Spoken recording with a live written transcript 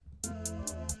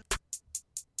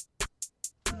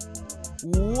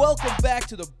Welcome back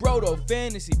to the Brodo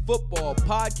Fantasy Football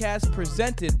Podcast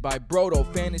presented by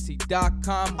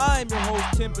BrodoFantasy.com. I'm your host,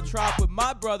 Tim Petrop, with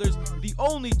my brothers, the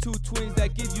only two twins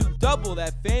that give you double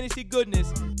that fantasy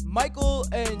goodness, Michael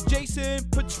and Jason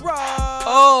Petrop.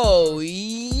 Oh,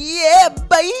 yeah,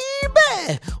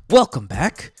 baby. Welcome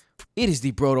back. It is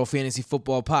the Brodo Fantasy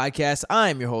Football Podcast.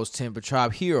 I'm your host, Tim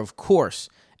Petrop, here, of course,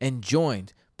 and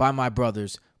joined by my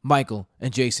brothers, Michael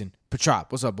and Jason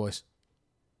Petrop. What's up, boys?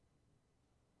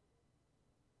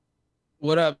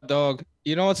 What up, dog?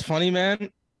 You know what's funny, man?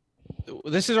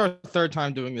 This is our third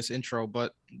time doing this intro,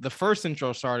 but the first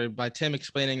intro started by Tim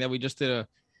explaining that we just did a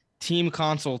team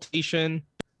consultation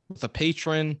with a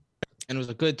patron, and it was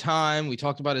a good time. We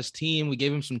talked about his team. We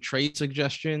gave him some trade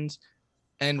suggestions.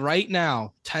 And right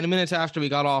now, 10 minutes after we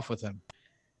got off with him,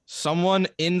 someone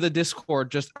in the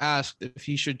Discord just asked if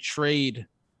he should trade.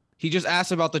 He just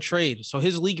asked about the trade. So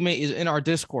his league mate is in our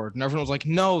Discord, and everyone was like,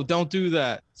 no, don't do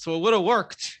that. So it would have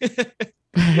worked.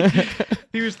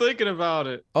 He was thinking about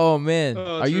it. Oh, man.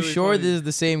 Are you really sure funny. This is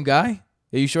the same guy?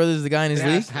 Are you sure this is the guy in his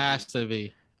league? It has to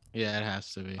be. Yeah, it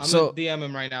has to be. I'm going to DM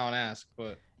him right now and ask.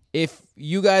 But if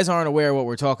you guys aren't aware of what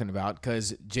we're talking about,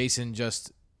 because Jason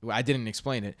I didn't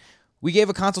explain it. We gave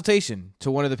a consultation to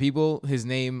one of the people. His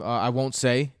name I won't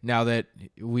say now that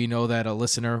we know that a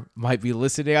listener might be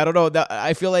listening. I don't know.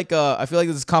 I feel like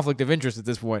this is conflict of interest at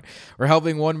this point. We're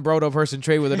helping one Brodo person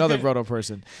trade with another Brodo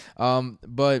person.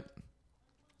 But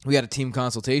we had a team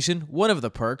consultation. One of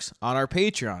the perks on our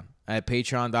Patreon at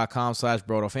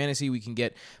patreon.com/BrodoFantasy, we can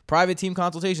get private team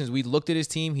consultations. We looked at his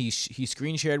team. He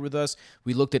screen shared with us.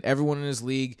 We looked at everyone in his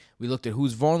league. We looked at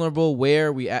who's vulnerable,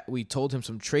 where. We told him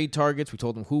some trade targets. We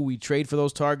told him who we trade for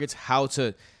those targets,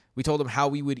 we told him how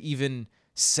we would even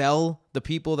sell the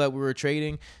people that we were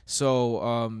trading.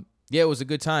 So, yeah, it was a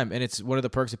good time, and it's one of the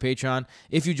perks of Patreon.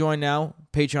 If you join now,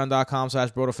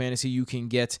 patreon.com/BrodoFantasy, you can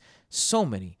get so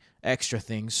many extra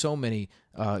things, so many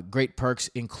great perks,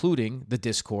 including the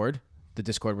Discord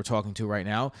we're talking to right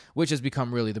now, which has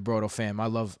become really the Brodo fam. I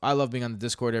love being on the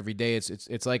Discord every day.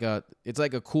 It's like a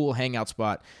cool hangout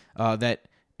spot that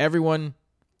everyone.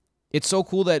 It's so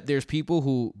cool that there's people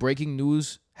who breaking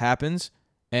news happens,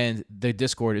 and the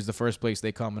Discord is the first place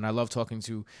they come. And I love talking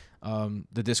to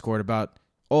the Discord about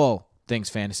all things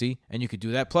fantasy, and you could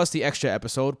do that. Plus the extra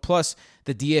episode, plus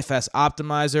the DFS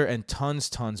optimizer, and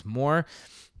tons more.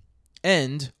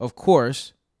 And, of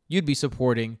course, you'd be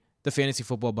supporting the Fantasy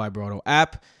Football by Brodo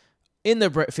app. In the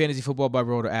Fantasy Football by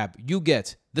Brodo app, you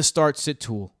get the Start-Sit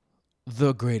tool,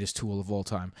 the greatest tool of all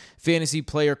time. Fantasy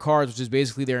player cards, which is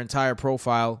basically their entire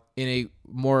profile in a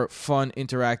more fun,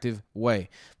 interactive way.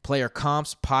 Player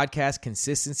comps, podcast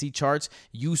consistency charts,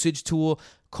 usage tool,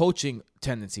 coaching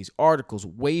tendencies, articles,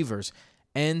 waivers,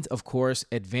 and, of course,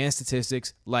 advanced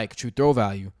statistics like true throw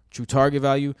value, true target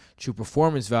value, true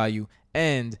performance value,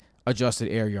 and adjusted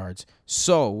air yards.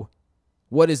 So,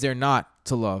 what is there not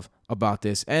to love about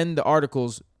this? And the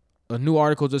articles, a new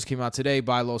article just came out today,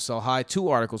 Buy Low, Sell High. 2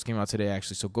 articles came out today,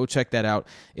 actually, so go check that out.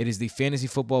 It is the Fantasy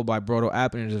Football by Brodo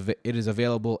app, and it is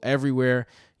available everywhere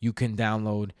you can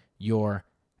download your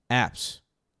apps.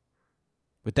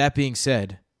 With that being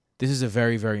said, this is a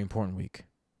very, very important week.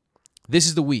 This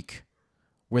is the week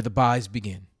where the buys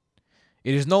begin.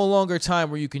 It is no longer time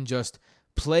where you can just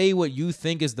play what you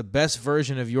think is the best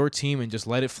version of your team and just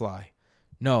let it fly.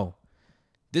 No.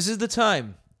 This is the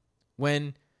time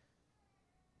when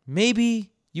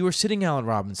maybe you were sitting Allen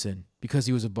Robinson because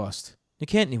he was a bust. You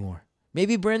can't anymore.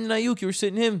 Maybe Brandon Ayuk, you were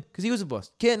sitting him because he was a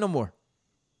bust. Can't no more.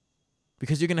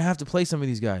 Because you're going to have to play some of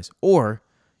these guys. Or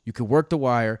you could work the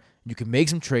wire, you can make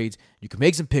some trades, you can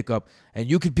make some pickup, and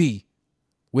you could be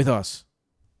with us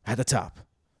at the top.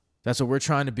 That's what we're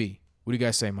trying to be. What do you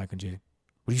guys say, Mike and Jay?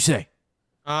 What do you say?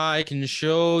 I can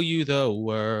show you the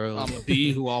world. I'm going to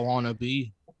be who I want to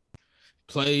be.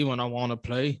 Play when I want to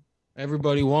play.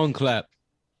 Everybody one clap.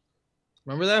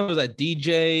 Remember that? Was that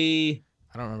DJ?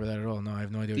 I don't remember that at all. No, I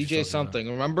have no idea. DJ something.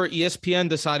 About. Remember ESPN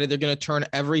decided they're going to turn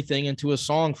everything into a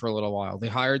song for a little while. They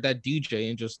hired that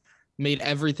DJ and just made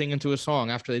everything into a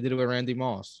song after they did it with Randy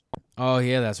Moss. Oh,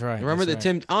 yeah, that's right. Remember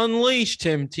Unleash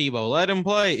Tim Tebow. Let him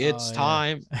play. It's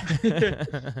time.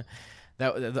 I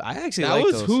actually like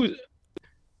those. Who...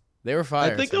 They were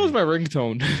fire. I think that was my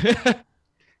ringtone.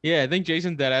 Yeah, I think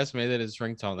Jason Deadass made that his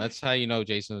ringtone. That's how you know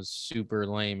Jason was super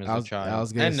lame as a child. I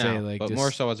was gonna say, but just, more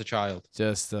so as a child.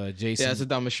 Just Jason. Yeah, that's the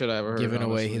dumbest shit I ever heard. Giving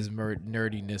away his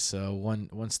nerdiness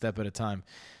one step at a time.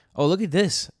 Oh, look at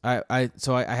this! I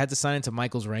had to sign into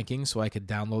Michael's rankings so I could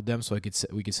download them so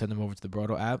we could send them over to the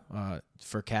Brodo app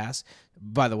for Cass.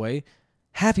 By the way,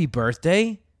 happy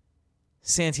birthday!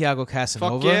 Santiago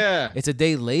Casanova. Fuck yeah. It's a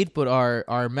day late, but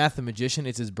our mathematician,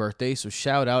 it's his birthday, so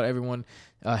shout out everyone.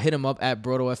 Hit him up at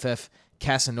BrotoFF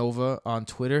Casanova on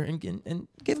Twitter and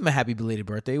give him a happy belated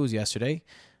birthday. It was yesterday.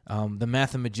 The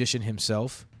mathematician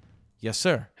himself. Yes,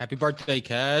 sir. Happy birthday,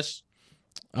 Cass.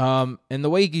 And the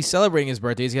way he's celebrating his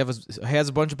birthday is he has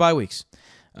a bunch of bye weeks.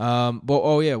 What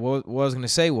I was gonna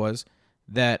say was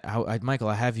that Michael,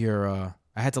 I have your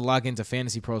I had to log into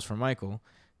Fantasy Pros for Michael,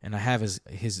 and I have his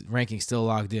rankings still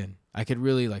logged in. I could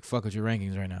really fuck with your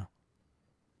rankings right now,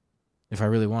 if I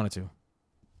really wanted to.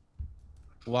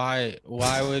 Why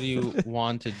would you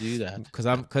want to do that?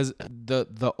 Because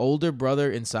the older brother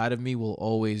inside of me will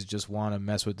always just want to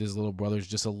mess with his little brothers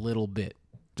just a little bit.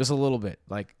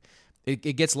 Like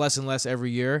it gets less and less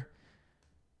every year,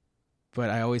 but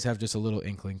I always have just a little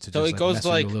inkling to so just it goes mess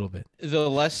with you a little bit. The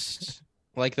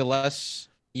less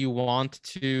you want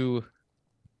to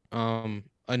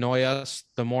annoy us,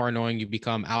 the more annoying you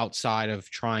become outside of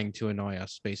trying to annoy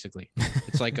us. Basically,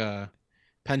 it's like a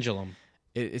pendulum.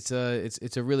 It's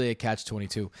really a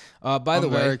catch-22. By I'm the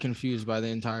way, very confused by the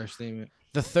entire statement.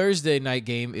 the Thursday night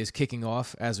game is kicking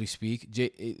off as we speak.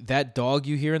 That dog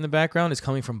you hear in the background is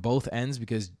coming from both ends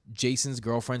because Jason's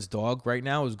girlfriend's dog right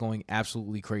now is going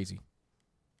absolutely crazy.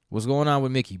 What's going on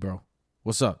with Mickey, bro?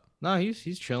 What's up? No,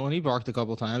 he's chilling. He barked a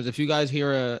couple times. If you guys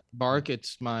hear a bark,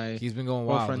 it's my He's been going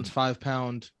wild. girlfriend's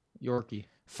 5-pound Yorkie.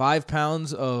 5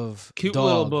 pounds of Cute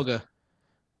dog, little booger.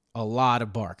 a lot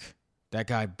of bark. That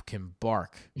guy can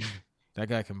bark.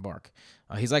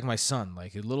 He's like my son,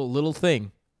 like a little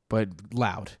thing, but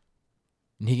loud.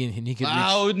 And he can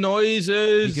Loud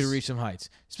noises. He can reach some heights.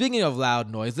 Speaking of loud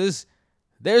noises,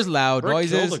 there's loud Rick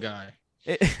noises. killed a guy.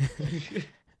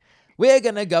 We're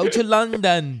gonna go to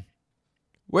London.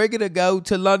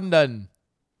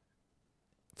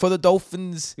 For the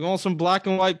Dolphins. You want some black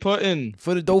and white pudding?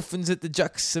 For the Dolphins at the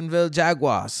Jacksonville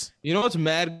Jaguars. You know what's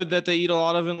mad good that they eat a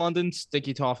lot of in London?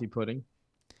 Sticky toffee pudding.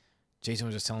 Jason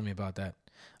was just telling me about that.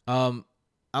 I'm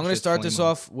going to Shit's start funny, this man.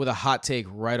 off with a hot take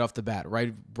right off the bat,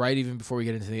 right even before we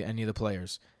get into any of the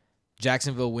players.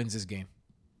 Jacksonville wins this game.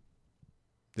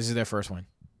 This is their first win.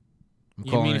 I'm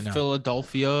You calling mean it now.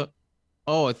 Philadelphia?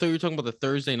 Oh, I thought you were talking about the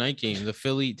Thursday night game, the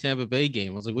Philly-Tampa Bay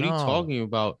game. I was like, what are you No. talking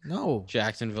about? No.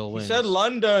 Jacksonville wins. He said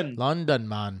London. London,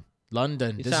 man.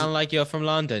 London. You This is- sound like you're from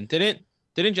London. Didn't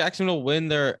Jacksonville win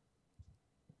their?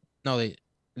 No,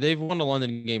 they've won a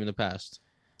London game in the past.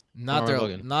 not Or am I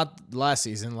their, bugging? not last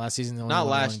season. Last season they only Not won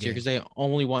one last year game. because they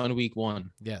only won week 1.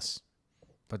 Yes.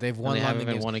 But they've And won they haven't London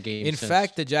even games. won a game. In since.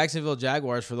 fact, the Jacksonville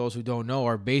Jaguars, for those who don't know,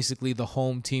 are basically the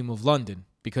home team of London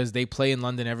because they play in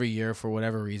London every year for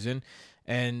whatever reason.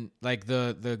 And like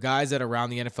the guys that are around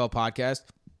the NFL podcast,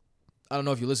 I don't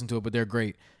know if you listen to it, but they're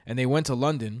great. And they went to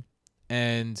London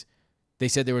and they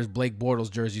said there was Blake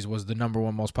Bortles jerseys was the number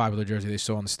one most popular jersey they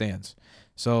saw in the stands.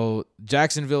 So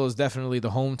Jacksonville is definitely the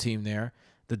home team there.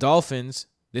 The Dolphins,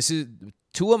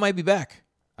 Tua might be back.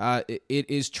 It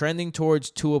is trending towards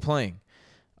Tua playing.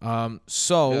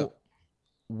 So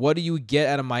what do you get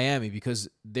out of Miami? Because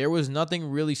there was nothing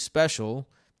really special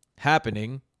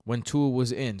happening when Tua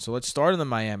was in. So let's start on the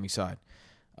Miami side.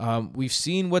 We've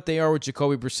seen what they are with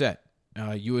Jacoby Brissett.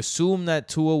 You assume that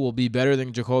Tua will be better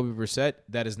than Jacoby Brissett.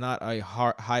 That is not a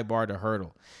high bar to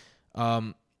hurdle.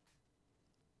 How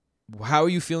are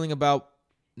you feeling about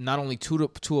not only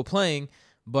Tua playing,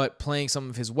 but playing some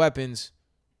of his weapons?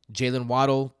 Jalen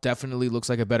Waddle definitely looks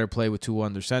like a better play with Tua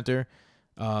under center.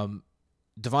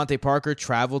 Devontae Parker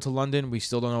traveled to London. We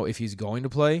still don't know if he's going to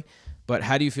play. But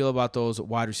how do you feel about those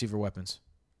wide receiver weapons?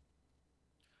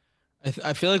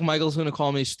 I feel like Michael's going to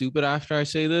call me stupid after I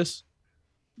say this,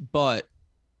 but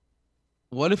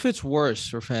what if it's worse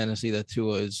for fantasy that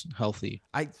Tua is healthy?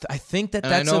 I think And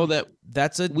I know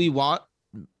that's we want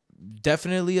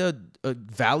definitely a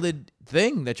valid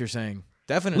thing that you're saying.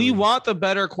 Definitely. we want the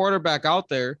better quarterback out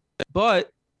there,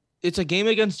 but it's a game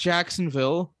against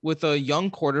Jacksonville with a young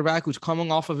quarterback who's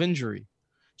coming off of injury.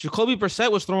 Jacoby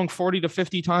Brissett was throwing 40 to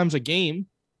 50 times a game.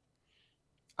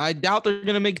 I doubt they're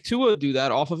going to make Tua do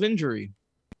that off of injury.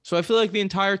 So I feel like the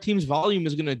entire team's volume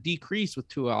is going to decrease with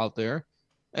Tua out there,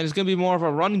 and it's going to be more of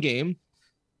a run game.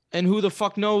 And who the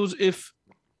fuck knows if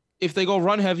they go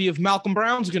run heavy, if Malcolm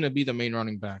Brown's going to be the main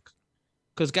running back.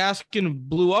 Because Gaskin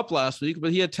blew up last week,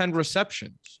 but he had 10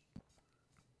 receptions.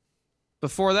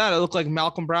 Before that, it looked like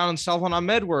Malcolm Brown and Salvon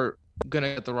Ahmed were going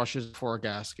to get the rushes for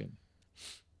Gaskin.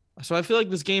 So I feel like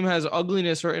this game has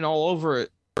ugliness written all over it,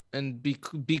 and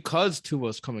because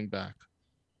Tua's coming back.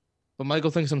 But Michael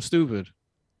thinks I'm stupid.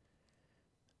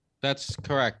 That's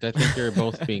correct. I think you're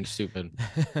both being stupid.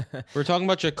 We're talking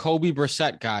about Jacoby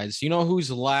Brissett, guys. You know who's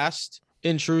last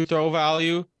in true throw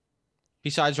value?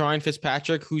 besides Ryan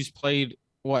Fitzpatrick, who's played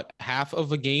half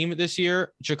of a game this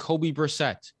year, Jacoby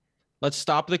Brissett. Let's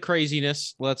stop the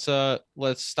craziness. Let's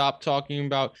stop talking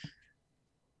about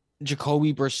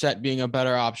Jacoby Brissett being a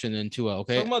better option than Tua.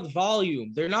 Okay, talking about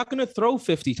volume. They're not going to throw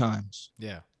 50 times.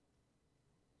 Yeah,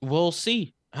 we'll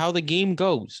see how the game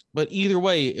goes. But either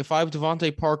way, if I have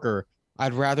Devontae Parker,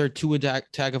 I'd rather Tua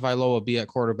Tagovailoa be at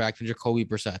quarterback than Jacoby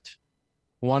Brissett.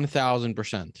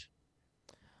 1,000%.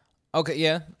 Okay,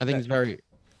 yeah. I think it's very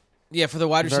for the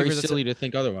wide receivers. Very silly to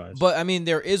think otherwise. But I mean,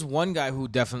 there is one guy who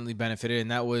definitely benefited,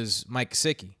 and that was Mike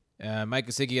Gesicki. Mike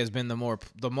Gesicki has been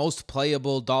the most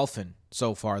playable Dolphin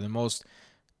so far, the most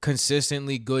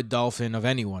consistently good Dolphin of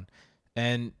anyone.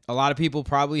 And a lot of people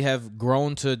probably have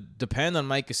grown to depend on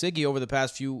Mike Gesicki over the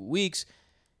past few weeks.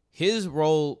 His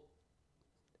role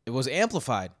was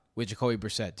amplified with Jacoby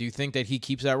Brissett. Do you think that he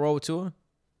keeps that role with Tua?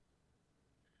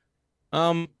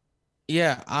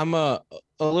 Yeah, I'm a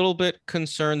little bit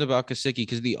concerned about Gesicki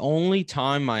because the only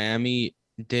time Miami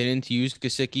didn't use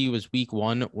Gesicki was week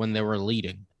 1 when they were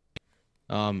leading.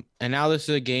 And now this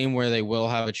is a game where they will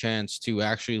have a chance to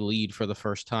actually lead for the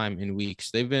first time in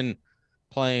weeks. They've been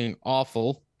playing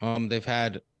awful. They've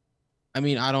had, I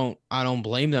don't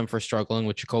blame them for struggling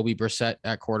with Jacoby Brissett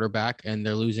at quarterback, and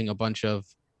they're losing a bunch of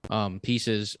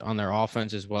pieces on their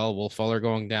offense as well. Will Fuller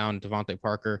going down, Devontae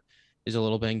Parker is a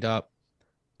little banged up.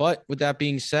 But with that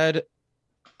being said,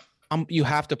 you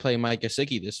have to play Mike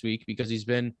Gesicki this week because he's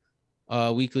been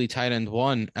weekly tight end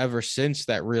 1 ever since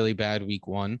that really bad week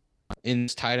 1 in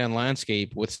this tight end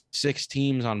landscape with 6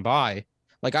 teams on bye.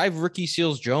 Like, I have Ricky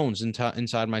Seals-Jones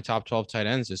inside my top 12 tight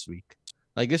ends this week.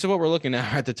 Like, this is what we're looking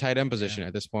at the tight end position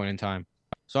at this point in time.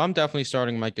 So I'm definitely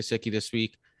starting Mike Gesicki this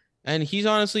week. And he's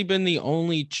honestly been the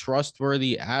only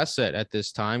trustworthy asset at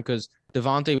this time because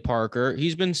Devontae Parker,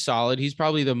 he's been solid. He's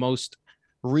probably the most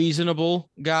reasonable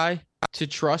guy to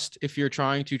trust if you're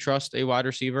trying to trust a wide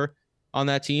receiver on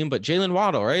that team. But Jalen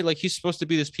Waddle, right? Like, he's supposed to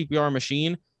be this PPR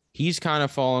machine. He's kind of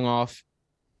falling off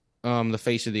the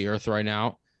face of the earth right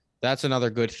now. That's another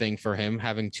good thing for him,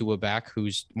 having Tua back,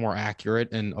 who's more accurate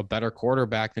and a better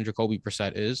quarterback than Jacoby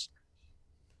Brissett is.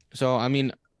 So, I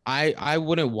mean, I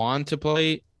wouldn't want to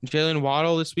play Jalen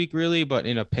Waddle this week, really, but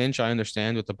in a pinch, I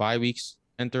understand with the bye weeks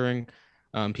entering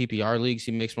PPR leagues,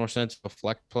 he makes more sense of a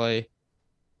flex play.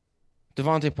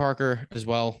 Devontae Parker as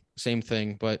well, same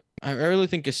thing. But I really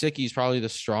think Gesicki is probably the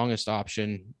strongest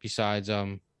option besides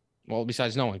knowing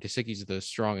Gesicki's the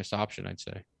strongest option, I'd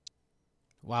say.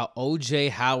 Wow, O.J.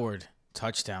 Howard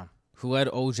touchdown. Who had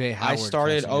O.J. Howard? I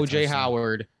started O.J.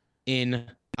 Howard in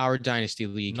our Dynasty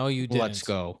League. No, you didn't. Let's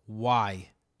go. Why?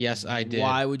 Yes, I did.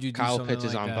 Why would you do Kyle something Pitts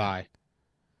is like on that? bye.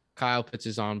 Kyle Pitts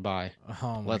is on bye.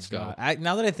 Oh, my Let's God. go.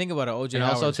 Now that I think about it, O.J. And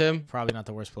Howard also, Tim, probably not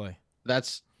the worst play.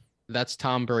 That's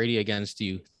Tom Brady against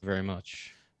you very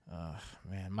much.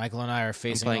 Man, Michael and I are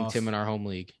facing I'm playing off. Tim in our home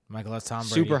league. Michael has Tom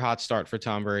Brady. Super hot start for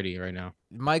Tom Brady right now.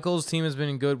 Michael's team has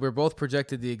been good. We're both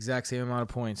projected the exact same amount of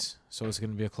points, so it's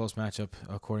going to be a close matchup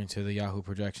according to the Yahoo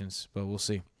projections, but we'll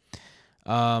see.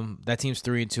 That team's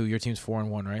 3-2. Your team's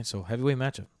 4-1, right? So heavyweight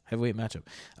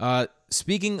matchup.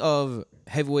 Speaking of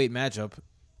heavyweight matchup,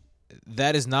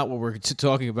 that is not what we're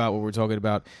talking about. What we're talking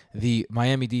about, the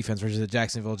Miami defense versus the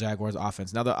Jacksonville Jaguars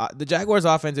offense. Now, the Jaguars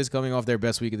offense is coming off their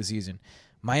best week of the season.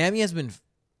 Miami has been,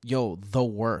 the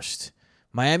worst.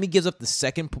 Miami gives up the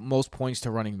second most points to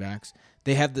running backs.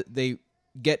 They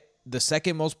get the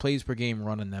second most plays per game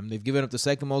running them. They've given up the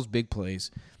second most big plays.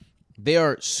 They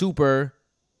are super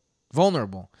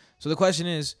vulnerable. So the question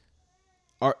is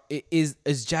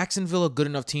Jacksonville a good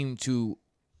enough team to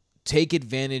take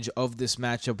advantage of this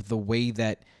matchup the way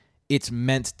that it's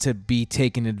meant to be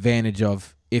taken advantage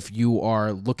of if you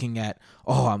are looking at,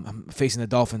 I'm facing the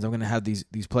Dolphins, I'm going to have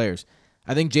these players.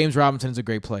 I think James Robinson is a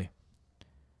great play.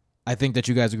 I think that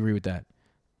you guys agree with that.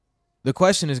 The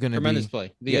question is going to be... Tremendous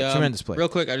play. Tremendous play. Real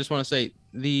quick, I just want to say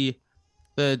the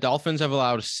Dolphins have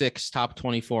allowed 6 top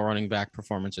 24 running back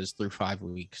performances through 5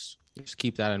 weeks. Just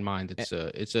keep that in mind.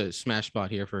 It's a smash spot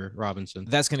here for Robinson.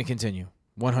 That's going to continue,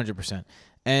 100%.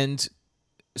 And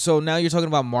so now you're talking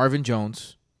about Marvin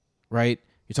Jones, right?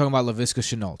 You're talking about Laviska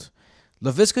Shenault.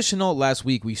 Laviska Shenault last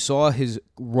week, we saw his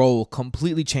role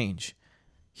completely change.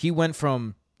 He went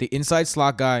from the inside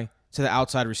slot guy to the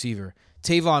outside receiver.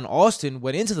 Tavon Austin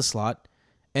went into the slot,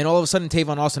 and all of a sudden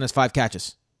Tavon Austin has 5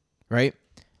 catches, right?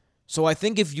 So I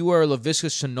think if you are a Laviska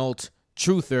Shenault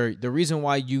truther, the reason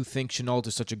why you think Shenault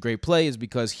is such a great play is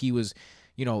because he was,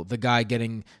 the guy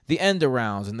getting the end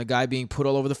arounds and the guy being put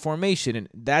all over the formation, and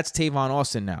that's Tavon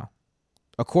Austin now,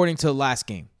 according to last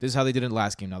game. This is how they did it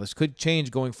last game. Now, this could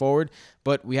change going forward,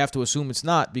 but we have to assume it's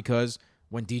not because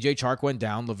when DJ Chark went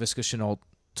down, Laviska Shenault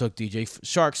took DJ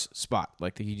Shark's spot.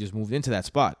 Like he just moved into that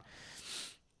spot.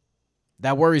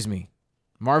 That worries me.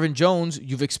 Marvin Jones,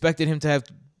 you've expected him to have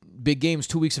big games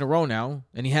 2 weeks in a row now,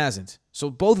 and he hasn't. So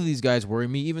both of these guys worry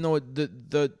me, even though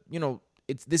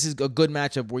this is a good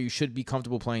matchup where you should be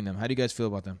comfortable playing them. How do you guys feel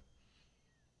about them?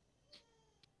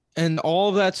 And all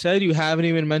of that said, you haven't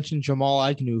even mentioned Jamal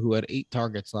Agnew, who had 8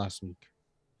 targets last week,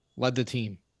 led the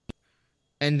team.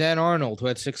 And Dan Arnold, who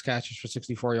had 6 catches for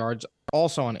 64 yards,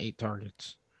 also on 8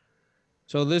 targets.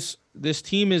 So this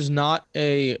team is not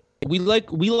we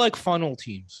like funnel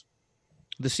teams.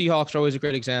 The Seahawks are always a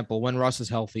great example when Russ is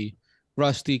healthy.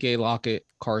 Russ, DK, Lockett,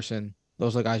 Carson,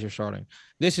 those are the guys you're starting.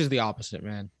 This is the opposite,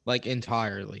 man, like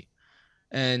entirely.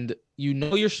 And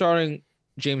you're starting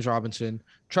James Robinson.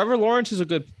 Trevor Lawrence is a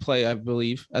good play, I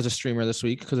believe, as a streamer this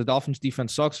week because the Dolphins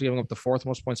defense sucks, giving up the 4th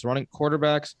most points to running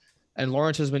quarterbacks. And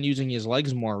Lawrence has been using his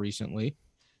legs more recently.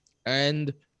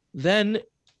 And then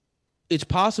it's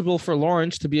possible for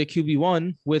Lawrence to be a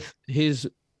QB1 with his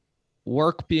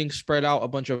work being spread out a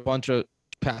bunch of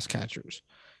pass catchers.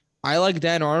 I like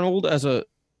Dan Arnold as a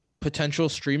potential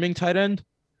streaming tight end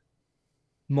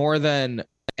more than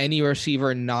any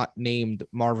receiver not named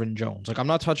Marvin Jones. Like, I'm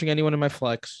not touching anyone in my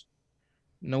flex.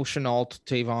 No Shenault,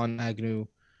 Tavon, Agnew.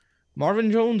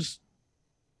 Marvin Jones,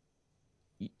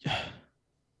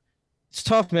 it's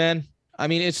tough, man. I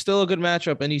mean, it's still a good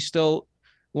matchup, and he's still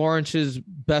Lawrence's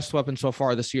best weapon so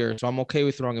far this year, so I'm okay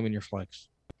with throwing him in your flex.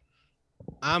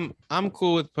 I'm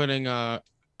cool with putting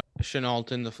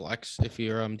Shenault in the flex if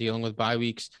you're dealing with bye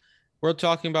weeks. We're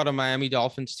talking about a Miami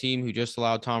Dolphins team who just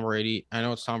allowed Tom Brady. I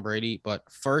know it's Tom Brady, but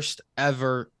first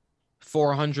ever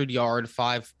 400-yard,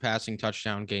 5 passing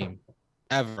touchdown game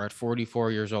ever at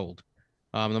 44 years old.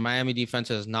 The Miami defense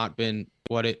has not been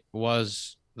what it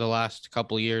was the last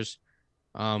couple of years.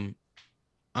 I'm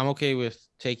okay with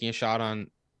taking a shot on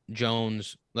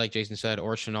Jones, like Jason said,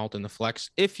 or Shenault in the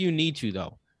flex if you need to,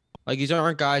 though. Like, these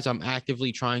aren't guys I'm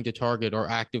actively trying to target or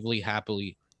actively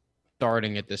happily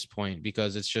starting at this point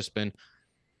because it's just been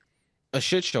a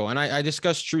shit show. And I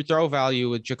discussed true throw value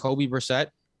with Jacoby Brissett.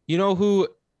 You know who,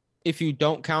 if you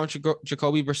don't count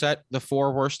Jacoby Brissett, the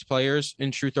 4 worst players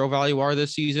in true throw value are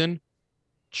this season?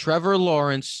 Trevor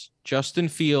Lawrence, Justin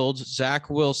Fields, Zach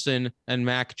Wilson, and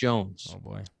Mac Jones. Oh,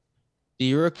 boy.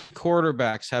 The rookie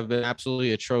quarterbacks have been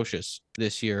absolutely atrocious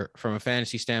this year from a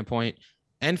fantasy standpoint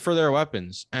and for their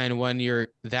weapons. And when you're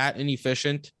that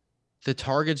inefficient, the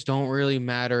targets don't really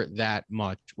matter that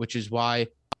much, which is why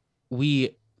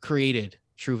we created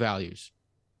true values.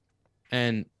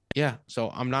 And yeah,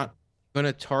 so I'm not going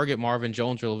to target Marvin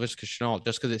Jones or Laviska Shenault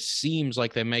just because it seems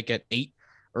like they might get 8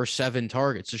 or 7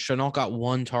 targets. So Shenault got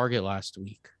 1 target last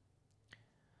week.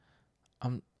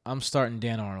 I'm starting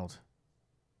Dan Arnold.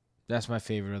 That's my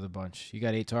favorite of the bunch. He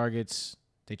got 8 targets.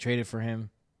 They traded for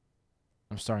him.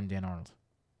 I'm starting Dan Arnold.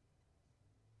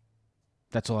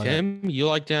 That's all Tim, you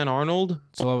like Dan Arnold?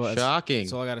 Shocking.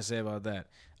 That's all I got to say about that.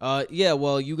 Yeah,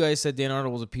 well, you guys said Dan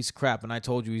Arnold was a piece of crap, and I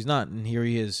told you he's not, and here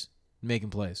he is making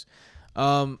plays.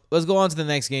 Let's go on to the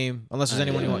next game, unless there's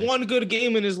anyone who wants. One good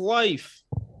game in his life.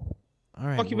 All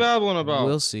right. What you babbling about?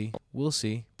 We'll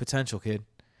see. Potential, kid.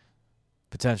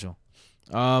 Potential.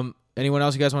 Anyone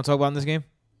else you guys want to talk about in this game?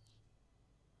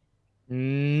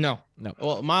 No.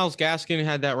 Well, Myles Gaskin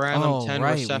had that random 10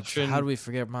 reception. How do we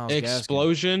forget Myles Gaskin?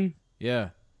 Explosion. Yeah.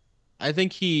 I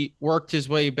think he worked his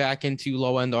way back into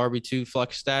low-end RB2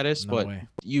 flex status, but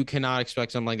you cannot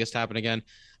expect something like this to happen again.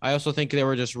 I also think they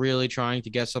were just really trying to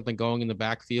get something going in the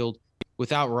backfield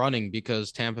without running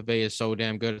because Tampa Bay is so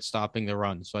damn good at stopping the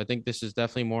run. So I think this is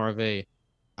definitely more of a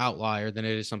outlier than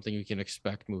it is something you can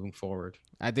expect moving forward.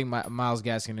 I think Myles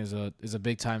Gaskin is a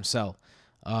big-time sell.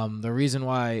 The reason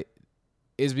why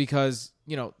is because,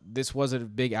 this was a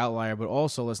big outlier, but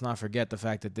also let's not forget the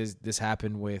fact that this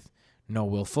happened with no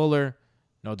Will Fuller,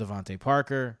 no Devontae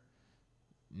Parker,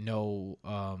 no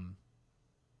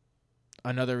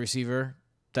another receiver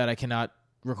that I cannot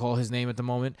recall his name at the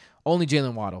moment. Only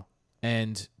Jalen Waddle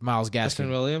and Myles Gaskin.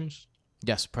 Preston Williams?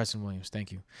 Yes, Preston Williams.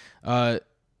 Thank you.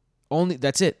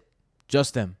 That's it.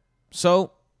 Just them.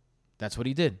 So that's what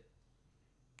he did.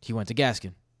 He went to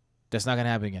Gaskin. That's not going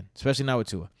to happen again, especially not with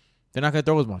Tua. They're not going to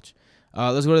throw as much.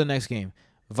 Let's go to the next game.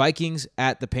 Vikings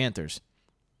at the Panthers.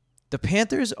 The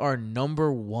Panthers are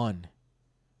number 1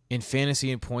 in fantasy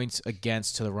and points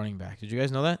against to the running back. Did you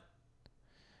guys know that?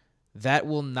 That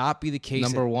will not be the case.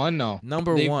 Number 1? No.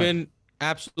 They've been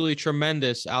absolutely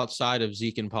tremendous outside of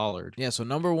Zeke and Pollard. Yeah, so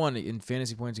number 1 in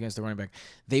fantasy points against the running back.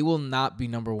 They will not be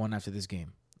number 1 after this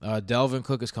game. Dalvin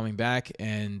Cook is coming back,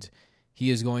 and he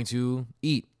is going to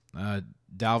eat.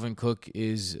 Dalvin Cook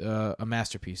is a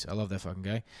masterpiece. I love that fucking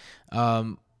guy.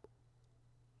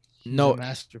 No, a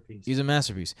masterpiece. he's a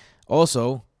masterpiece.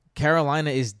 Also,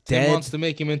 Carolina is Tim dead. wants to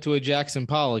make him into a Jackson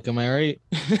Pollock. Am I right?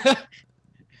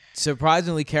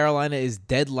 Surprisingly, Carolina is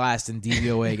dead last in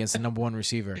DVOA against the number one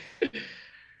receiver.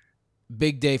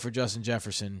 Big day for Justin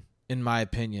Jefferson, in my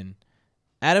opinion.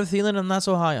 Adam Thielen, I'm not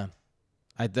so high on.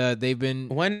 They've been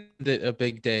When did a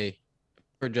big day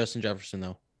for Justin Jefferson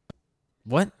though?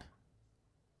 what?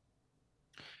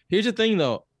 Here's the thing,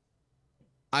 though.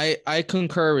 I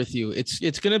concur with you.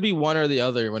 It's gonna be one or the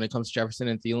other when it comes to Jefferson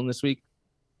and Thielen this week.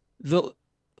 The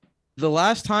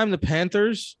last time the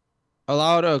Panthers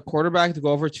allowed a quarterback to go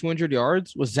over 200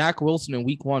 yards was Zach Wilson in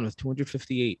Week 1 with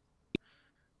 258.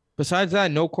 Besides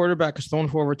that, no quarterback has thrown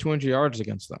for over 200 yards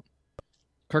against them.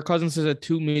 Kirk Cousins has had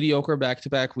 2 mediocre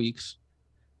back-to-back weeks.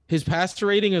 His passer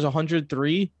rating is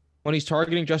 103. When he's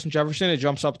targeting Justin Jefferson, it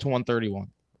jumps up to 131.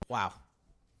 Wow.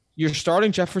 You're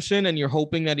starting Jefferson and you're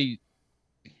hoping that he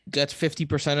gets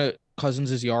 50% of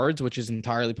Cousins' yards, which is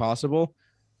entirely possible.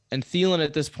 And Thielen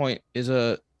at this point is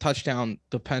a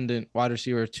touchdown-dependent wide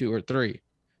receiver 2 or 3.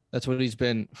 That's what he's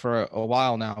been for a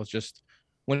while now. It's just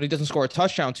when he doesn't score a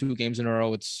touchdown 2 games in a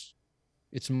row, it's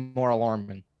more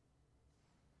alarming.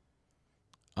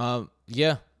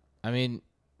 Yeah. I mean,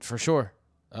 for sure.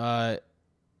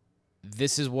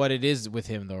 This is what it is with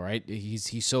him, though, right?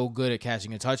 He's so good at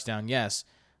catching a touchdown, yes,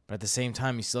 but at the same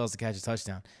time, he still has to catch a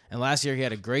touchdown. And last year, he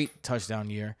had a great touchdown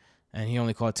year, and he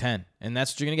only caught 10. And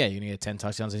that's what you're going to get. You're going to get 10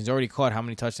 touchdowns. And he's already caught how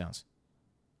many touchdowns?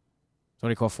 He's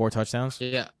already caught 4 touchdowns?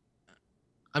 Yeah.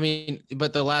 I mean,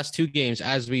 but the last 2 games,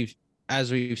 as we've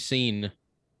seen,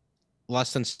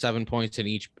 less than 7 points in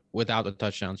each without the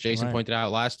touchdowns. Jason pointed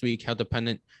out last week how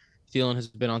dependent Thielen has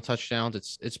been on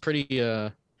touchdowns. It's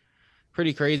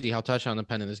pretty crazy how touchdown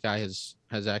dependent this guy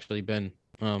has actually been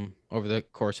over the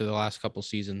course of the last couple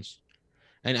seasons.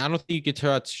 And I don't think you could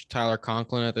touch Tyler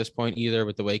Conklin at this point either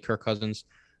with the way Kirk Cousins,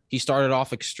 he started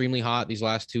off extremely hot. These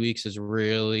last 2 weeks has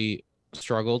really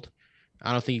struggled.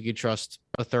 I don't think you could trust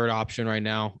a third option right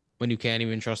now when you can't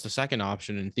even trust the second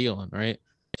option in Thielen, right?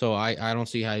 So I don't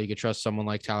see how you could trust someone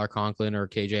like Tyler Conklin or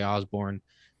KJ Osborne.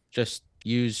 Just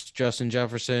use Justin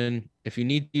Jefferson. If you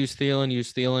need to use Thielen,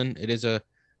 use Thielen. It is a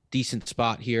decent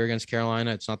spot here against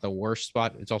Carolina. It's not the worst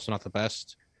spot. It's also not the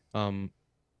best. And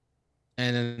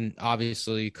then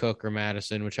obviously Cook or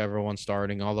Madison, whichever one's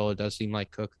starting, although it does seem like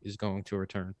Cook is going to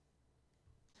return.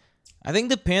 I think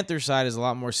the Panthers side is a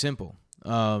lot more simple.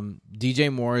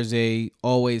 DJ Moore is a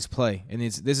always play, and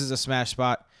this is a smash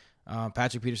spot.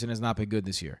 Patrick Peterson has not been good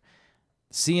this year.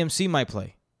 CMC might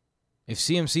play. If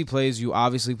CMC plays, you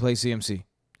obviously play CMC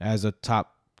as a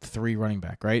top 3 running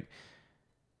back, right?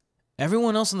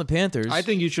 Everyone else on the Panthers, I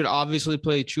think you should obviously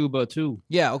play Chuba too.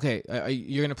 yeah, okay.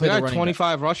 You're gonna play He the had running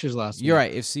 25 back. rushes last You're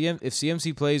week. right. If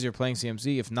CMC plays, you're playing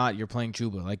CMC. If not, you're playing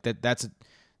Chuba. Like that.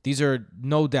 These are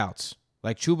no doubts.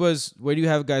 Like Chuba's, where do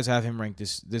you guys have him ranked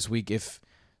this week? If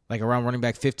like around running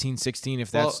back 15, 16,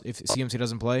 if CMC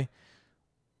doesn't play,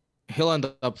 He'll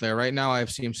end up there. Right now, I have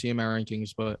CMC in my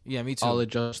rankings, but yeah, me too. I'll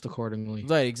adjust accordingly.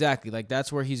 Right, exactly. Like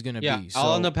that's where he's gonna Yeah, be. So,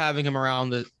 I'll end up having him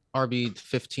around the RB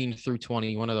 15 through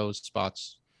 20, one of those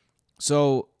spots.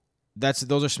 So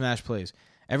those are smash plays.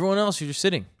 Everyone else, you're just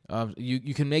sitting.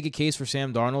 You can make a case for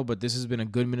Sam Darnold, but this has been a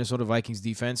good Minnesota Vikings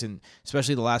defense, and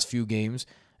especially the last few games,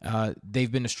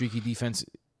 they've been a streaky defense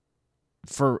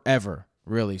forever,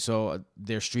 really. So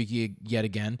they're streaky yet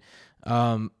again.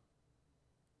 Sam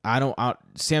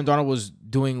Darnold was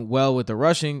doing well with the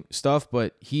rushing stuff,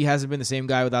 but he hasn't been the same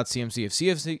guy without CMC. If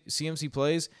CMC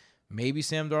plays, maybe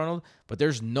Sam Darnold, but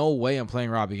there's no way I'm playing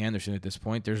Robbie Anderson at this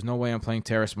point. There's no way I'm playing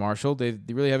Terrace Marshall. They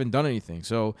really haven't done anything.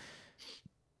 So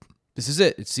this is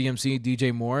it. It's CMC,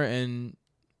 DJ Moore, and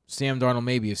Sam Darnold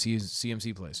maybe if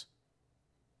CMC plays.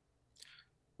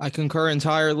 I concur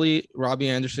entirely. Robbie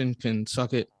Anderson can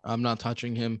suck it. I'm not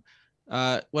touching him.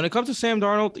 When it comes to Sam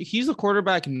Darnold, he's the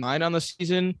quarterback 9 on the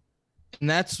season, and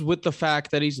that's with the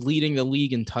fact that he's leading the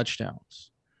league in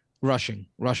touchdowns, rushing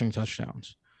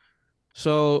touchdowns.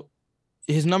 So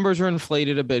his numbers are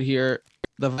inflated a bit here.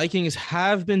 The Vikings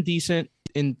have been decent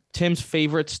in Tim's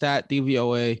favorite stat,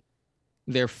 DVOA.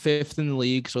 They're 5th in the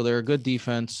league, so they're a good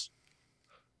defense.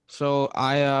 So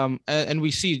and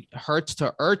we see Hurts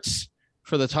to Ertz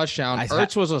for the touchdown.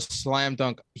 Ertz was a slam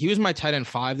dunk. He was my tight end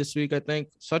 5 this week, I think.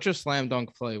 Such a slam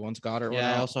dunk play once Goddard went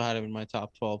Yeah, I out. also had him in my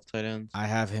top 12 tight ends. I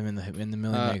have him in the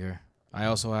Million Maker. I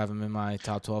also have him in my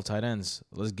top 12 tight ends.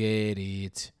 Let's get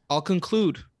it. I'll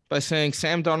conclude by saying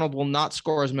Sam Darnold will not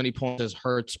score as many points as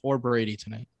Hurts or Brady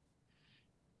tonight.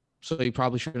 So you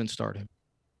probably shouldn't start him.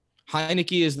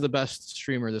 Heineke is the best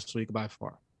streamer this week by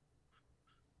far.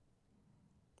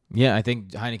 Yeah, I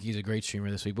think Heineke is a great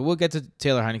streamer this week. But we'll get to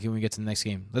Taylor Heineke when we get to the next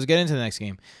game. Let's get into the next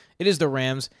game. It is the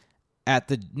Rams at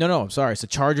the I'm sorry. It's the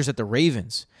Chargers at the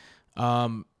Ravens.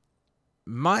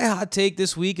 My hot take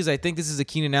this week is I think this is a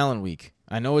Keenan Allen week.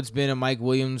 I know it's been a Mike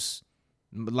Williams.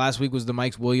 Last week was the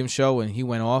Mike Williams show, and he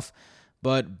went off.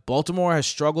 But Baltimore has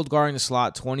struggled guarding the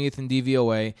slot, 20th in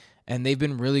DVOA, and they've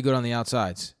been really good on the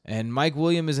outsides. And Mike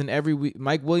Williams is in every week.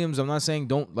 Mike Williams, I'm not saying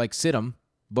don't sit him,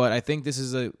 but I think this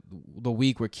is the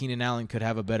week where Keenan Allen could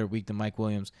have a better week than Mike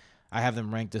Williams. I have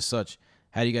them ranked as such.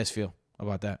 How do you guys feel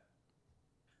about that?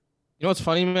 You know what's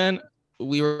funny, man?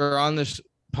 We were on this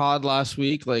pod last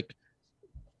week. Like,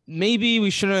 maybe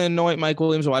we shouldn't anoint Mike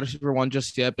Williams a wide receiver 1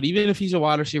 just yet, but even if he's a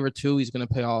wide receiver 2, he's going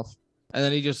to pay off. And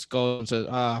then he just goes and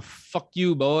says, fuck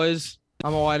you, boys.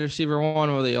 I'm a wide receiver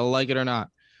 1, whether you like it or not.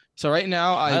 So right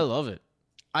now, I love it.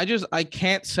 I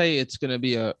can't say it's going to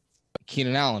be a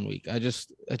Keenan Allen week. It's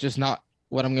just not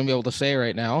what I'm going to be able to say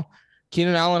right now.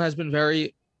 Keenan Allen has been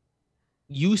very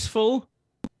useful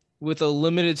with a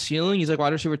limited ceiling. He's like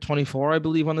wide receiver 24, I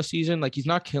believe, on the season. Like, he's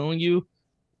not killing you,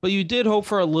 but you did hope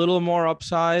for a little more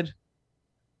upside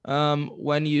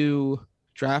when you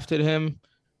drafted him.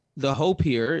 The hope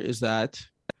here is that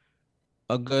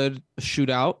a good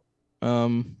shootout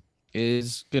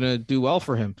is going to do well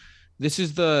for him. This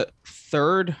is the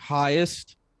third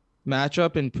highest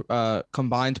matchup in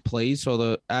combined plays. So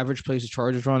the average plays the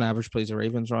Chargers run, average plays the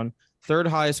Ravens run. Third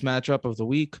highest matchup of the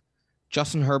week.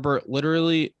 Justin Herbert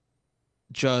literally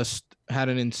just had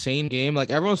an insane game.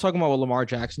 Like, everyone's talking about what Lamar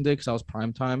Jackson did because that was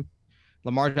prime time.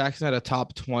 Lamar Jackson had a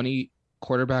top 20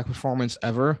 quarterback performance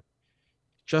ever.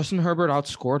 Justin Herbert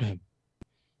outscored him.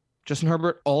 Justin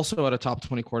Herbert also had a top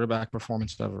 20 quarterback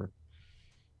performance ever.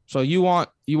 So you want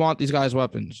these guys'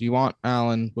 weapons. You want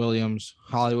Allen, Williams,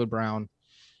 Hollywood Brown.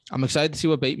 I'm excited to see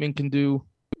what Bateman can do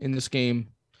in this game.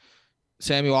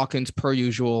 Sammy Watkins, per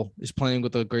usual, is playing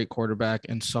with a great quarterback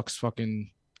and sucks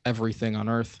fucking everything on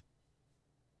earth.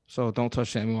 So don't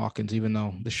touch Sammy Watkins, even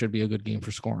though this should be a good game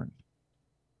for scoring.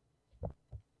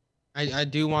 I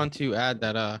do want to add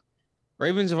that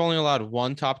Ravens have only allowed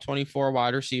 1 top 24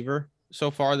 wide receiver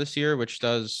so far this year, which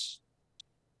does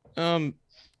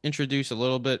introduce a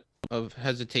little bit of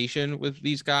hesitation with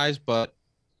these guys. But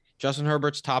Justin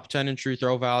Herbert's top 10 in true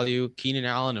throw value. Keenan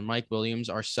Allen and Mike Williams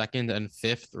are 2nd and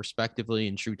 5th, respectively,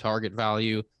 in true target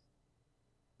value.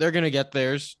 They're going to get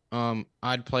theirs.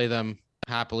 I'd play them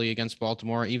happily against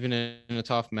Baltimore, even in a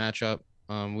tough matchup.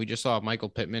 We just saw Michael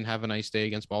Pittman have a nice day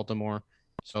against Baltimore.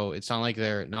 So it's not like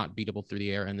they're not beatable through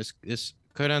the air. And this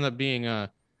could end up being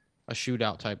a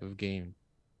shootout type of game.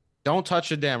 Don't touch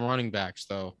the damn running backs,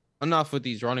 though. Enough with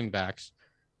these running backs.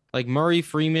 Like, Murray,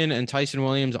 Freeman, and Tyson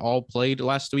Williams all played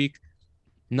last week.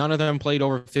 None of them played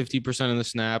over 50% of the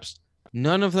snaps.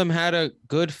 None of them had a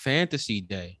good fantasy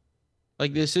day.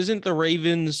 Like, this isn't the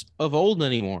Ravens of old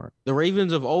anymore. The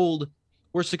Ravens of old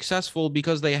were successful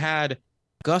because they had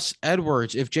Gus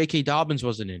Edwards if J.K. Dobbins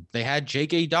wasn't in. They had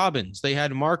J.K. Dobbins. They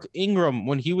had Mark Ingram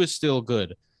when he was still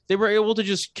good. They were able to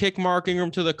just kick Mark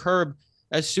Ingram to the curb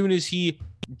as soon as he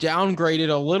downgraded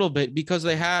a little bit because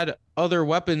they had other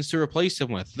weapons to replace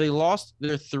him with. They lost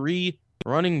their 3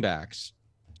 running backs.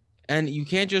 And you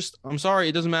can't just, I'm sorry,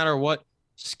 it doesn't matter what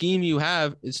scheme you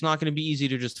have. It's not going to be easy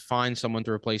to just find someone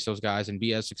to replace those guys and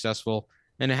be as successful.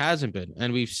 And it hasn't been.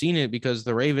 And we've seen it because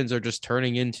the Ravens are just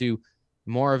turning into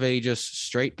more of a just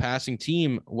straight passing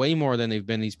team, way more than they've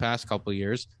been these past couple of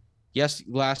years. Yes,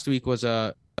 last week was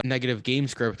a negative game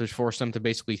script, which forced them to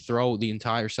basically throw the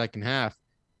entire second half.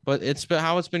 But it's been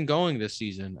how it's been going this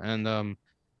season. And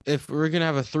if we're going to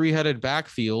have a 3-headed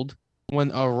backfield when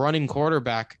a running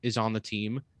quarterback is on the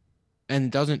team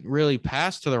and doesn't really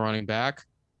pass to the running back,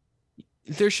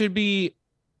 there should be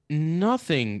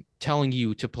nothing telling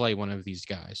you to play one of these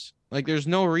guys. Like, there's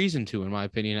no reason to, in my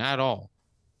opinion, at all.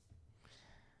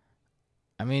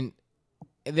 I mean,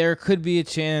 there could be a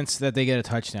chance that they get a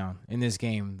touchdown in this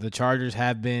game. The Chargers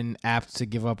have been apt to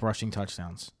give up rushing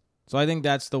touchdowns. So I think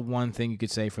that's the one thing you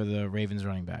could say for the Ravens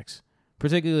running backs,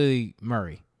 particularly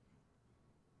Murray.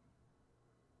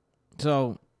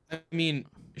 So, I mean,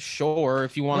 sure,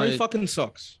 if you want Murray to fucking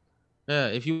sucks. Yeah,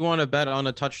 if you want to bet on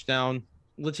a touchdown,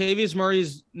 Latavius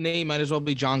Murray's name might as well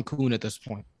be John Kuhn at this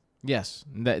point. Yes.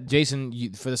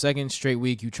 Jason, for the second straight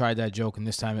week, you tried that joke, and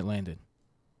this time it landed.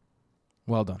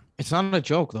 Well done. It's not a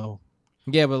joke, though.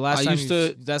 Yeah, but last time you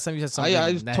said something.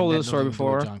 I've told this story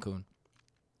before. John Kuhn.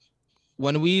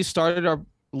 When we started our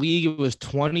league, it was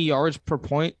 20 yards per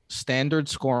point, standard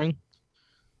scoring.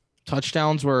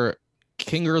 Touchdowns were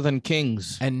kinger than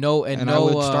kings. I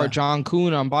would start John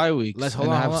Kuhn on bye weeks Let's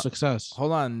have success.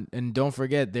 Hold on, and don't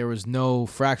forget there was no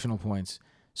fractional points.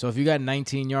 So if you got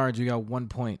 19 yards, you got 1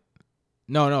 point.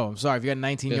 No, I'm sorry. If you got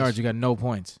 19 yards, you got no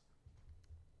points.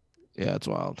 Yeah, it's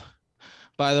wild.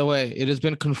 By the way, it has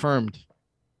been confirmed.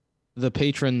 The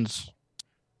patrons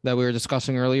that we were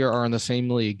discussing earlier are in the same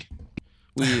league.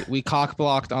 We cock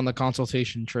blocked on the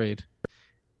consultation trade.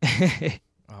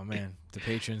 Oh man, the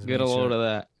patrons Get a load of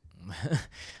that.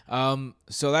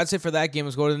 So that's it for that game.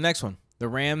 Let's go to the next one. The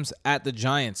Rams at the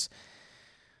Giants.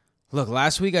 Look,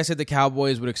 last week I said the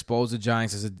Cowboys would expose the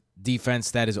Giants as a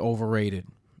defense that is overrated.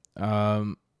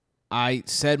 I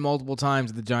said multiple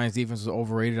times that the Giants defense was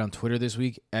overrated on Twitter this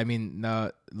week. I mean,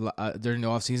 during the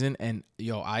offseason. And,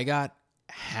 I got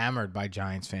hammered by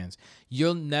Giants fans.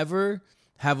 You'll never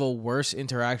have a worse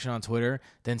interaction on Twitter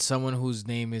than someone whose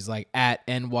name is like at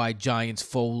NY Giants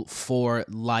for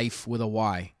life with a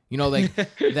Y.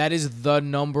 That is the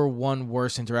number one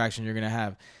worst interaction you're going to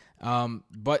have.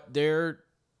 But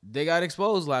they got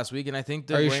exposed last week, and I think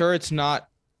Are you sure it's not?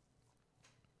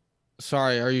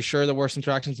 Sorry, are you sure the worst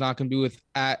interaction is not going to be with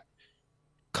at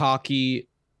cocky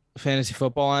fantasy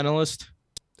football analyst?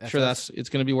 FF? Sure, it's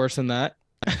going to be worse than that.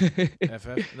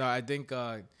 FF? No, I think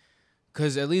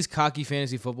because at least cocky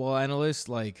fantasy football analyst,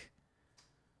 like,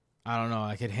 I don't know,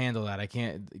 I could handle that. I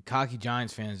can't. Cocky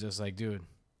Giants fans just like, dude,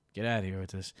 get out of here with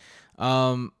this.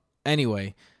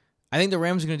 Anyway, I think the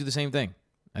Rams are going to do the same thing.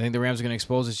 I think the Rams are going to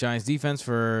expose this Giants defense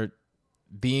for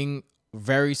being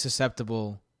very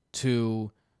susceptible to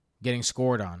getting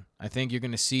scored on. I think you're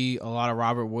going to see a lot of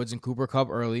Robert Woods and Cooper Kupp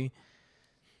early.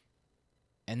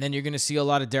 And then you're going to see a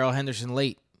lot of Darrell Henderson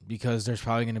late because there's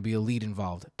probably going to be a lead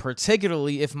involved,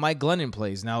 particularly if Mike Glennon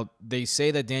plays. Now, they say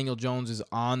that Daniel Jones is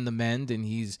on the mend and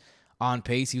he's on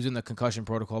pace. He was in the concussion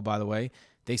protocol, by the way.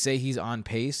 They say he's on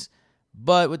pace.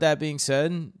 But with that being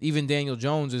said, even Daniel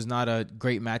Jones is not a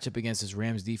great matchup against this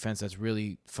Rams defense that's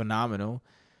really phenomenal.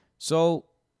 So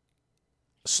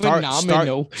start.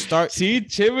 See,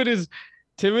 Tim and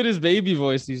his baby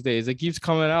voice these days. It keeps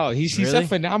coming out. He said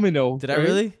phenomenal. Did I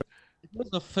really? It was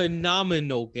a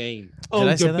phenomenal game.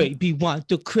 The baby want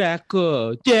the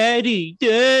cracker. Daddy.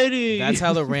 That's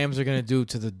how the Rams are going to do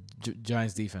to the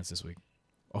Giants defense this week.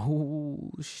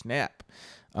 Oh, snap.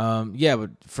 Yeah,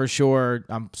 but for sure,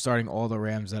 I'm starting all the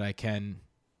Rams that I can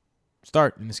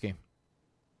start in this game.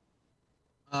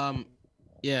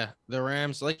 Yeah, the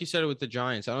Rams, like you said with the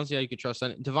Giants, I don't see how you could trust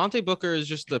that. Devontae Booker is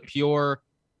just the pure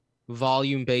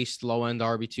volume-based low-end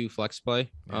RB2 flex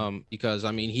play. Yeah. Because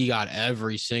I mean, he got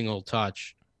every single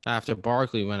touch after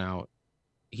Barkley went out.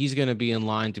 He's going to be in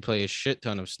line to play a shit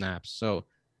ton of snaps. So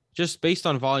just based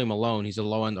on volume alone, he's a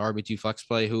low-end RB2 flex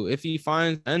play who, if he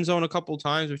finds end zone a couple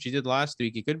times, which he did last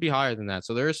week, he could be higher than that.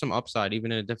 So there is some upside,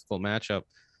 even in a difficult matchup.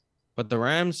 But the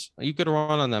Rams, you could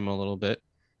run on them a little bit.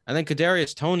 And then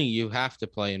Kadarius Toney, you have to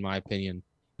play, in my opinion.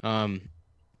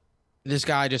 This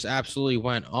guy just absolutely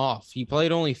went off. He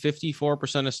played only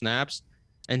 54% of snaps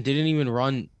and didn't even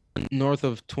run north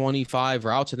of 25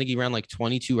 routes. I think he ran like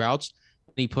 22 routes.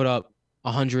 And he put up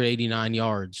 189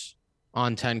 yards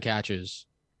on 10 catches.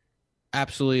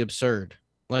 Absolutely absurd.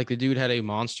 Like, the dude had a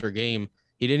monster game.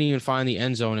 He didn't even find the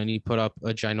end zone, and he put up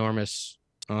a ginormous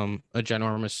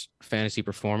fantasy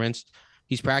performance.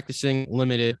 He's practicing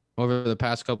limited over the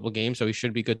past couple of games, so he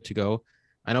should be good to go.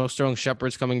 I know Sterling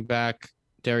Shepard's coming back,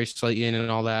 Darius Slayton and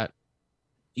all that.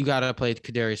 You got to play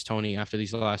Kadarius Toney after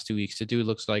these last 2 weeks. The dude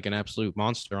looks like an absolute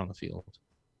monster on the field.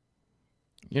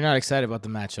 You're not excited about the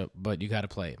matchup, but you got to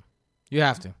play it. You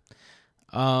have to.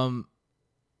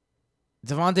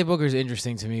 Devontae Booker is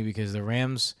interesting to me because the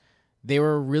Rams, they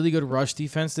were a really good rush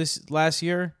defense this last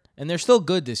year, and they're still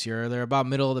good this year. They're about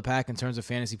middle of the pack in terms of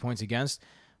fantasy points against,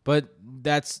 but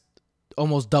that's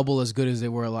almost double as good as they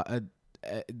were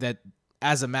that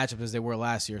as a matchup as they were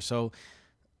last year. So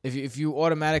if you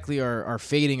automatically are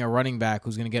fading a running back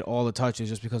who's going to get all the touches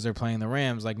just because they're playing the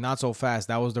Rams, like, not so fast.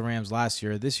 That was the Rams last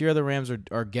year. This year the Rams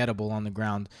are gettable on the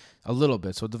ground a little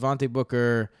bit. So Devontae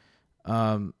Booker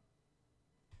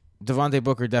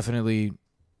definitely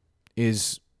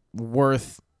is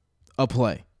worth a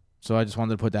play. So I just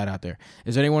wanted to put that out there.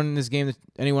 Is there anyone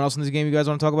else in this game you guys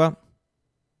want to talk about?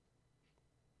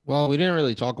 Well, we didn't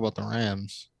really talk about the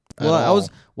Rams.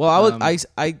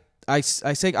 I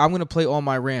say I'm gonna play all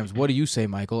my Rams. What do you say,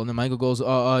 Michael? And then Michael goes,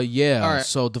 yeah. All right.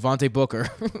 So Devontae Booker.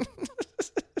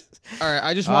 All right,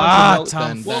 I just wanted to note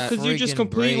then Well, because you just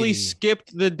completely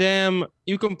skipped the damn.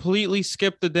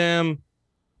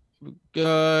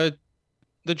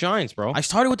 The Giants, bro. I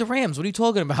started with the Rams. What are you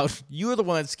talking about? You were the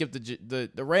one that skipped the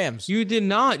Rams. You did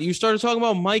not. You started talking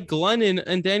about Mike Glennon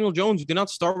and Daniel Jones. You did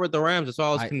not start with the Rams. That's why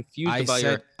I was confused about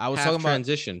your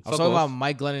transition. I was talking about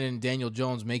Mike Glennon and Daniel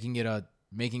Jones making it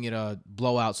a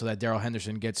blowout so that Darrell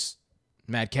Henderson gets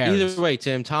Matt carries. Either way,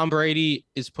 Tim, Tom Brady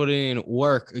is putting in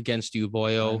work against you,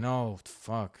 boyo. No,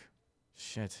 fuck.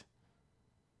 Shit.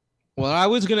 What I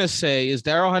was gonna say is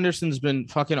Darrell Henderson's been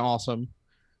fucking awesome,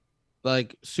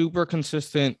 like super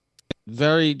consistent,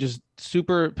 very just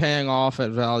super paying off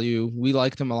at value. We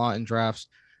liked him a lot in drafts,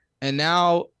 and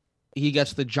now he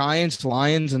gets the Giants,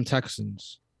 Lions, and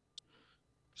Texans.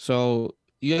 So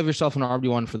you have yourself an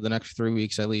RB1 for the next 3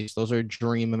 weeks at least. Those are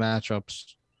dream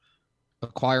matchups.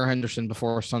 Acquire Henderson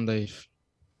before Sunday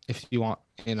if you want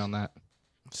in on that.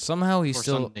 Somehow he's Or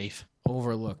still Sunday.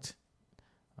 overlooked.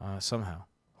 Somehow.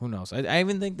 Who knows? I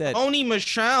even think that Sony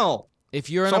Michel.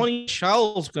 if you're in a, Sony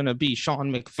Michel's gonna be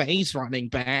Sean McVay's running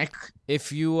back.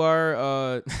 if you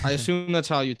are I assume that's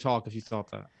how you talk if you thought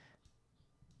that.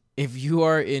 if you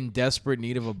are in desperate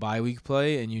need of a bye week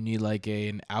play and you need like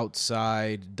an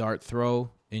outside dart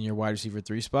throw in your wide receiver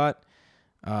 3 spot,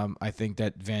 I think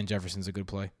that Van Jefferson's a good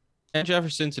play. Van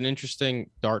Jefferson's an interesting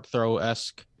dart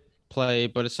throw-esque play,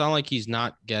 but it's not like he's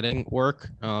not getting work.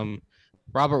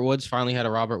 Robert Woods finally had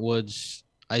a Robert Woods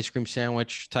ice cream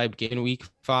sandwich type game in week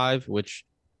 5, which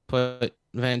put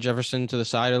Van Jefferson to the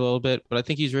side a little bit. But I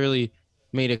think he's really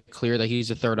made it clear that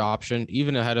he's a third option,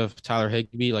 even ahead of Tyler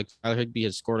Higbee. Like Tyler Higbee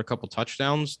has scored a couple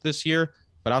touchdowns this year,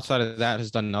 but outside of that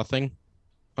has done nothing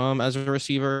as a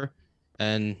receiver.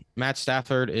 And Matt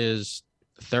Stafford is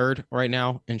third right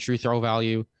now in true throw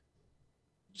value.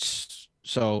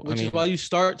 So, Which is why you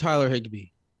start Tyler Higbee.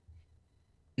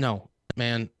 no,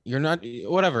 man, you're not.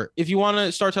 Whatever. If you want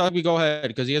to start Tyler Higbee, go ahead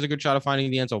because he has a good shot of finding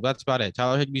the end zone. That's about it.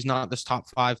 Tyler Higbee's not this top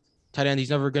 5 tight end. He's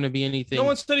never going to be anything. No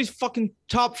one said he's fucking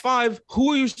top 5.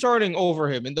 Who are you starting over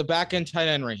him in the back end tight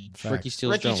end range? Ricky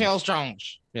Seals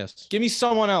Jones. Yes. Give me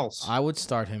someone else. I would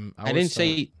start him. I didn't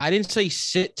say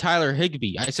sit Tyler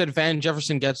Higbee. I said Van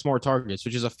Jefferson gets more targets,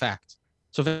 which is a fact.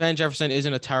 So Van Jefferson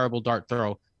isn't a terrible dart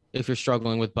throw if you're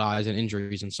struggling with buys and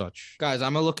injuries and such. Guys,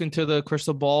 I'm going to look into the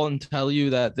crystal ball and tell you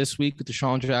that this week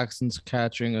Deshaun Jackson's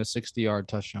catching a 60-yard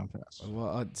touchdown pass.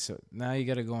 Well, so now you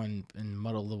got to go and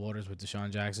muddle the waters with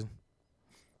Deshaun Jackson.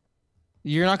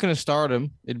 You're not going to start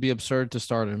him. It'd be absurd to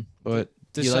start him, but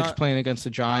he likes playing against the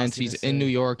Giants. He's in New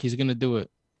York. He's going to do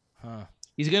it. Huh.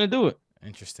 He's going to do it.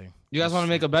 Interesting. You guys want to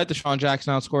make a bet? Deshaun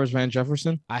Jackson outscores Van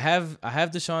Jefferson? I have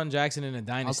Deshaun Jackson in a I'll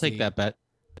dynasty. take that bet.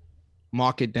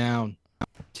 Mock it down.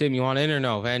 Tim, you want in or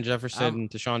no? Van Jefferson and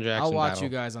Deshaun Jackson. I'll watch battle. you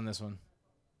guys on this one.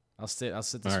 I'll sit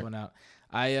this right. one out.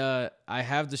 I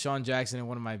have Deshaun Jackson in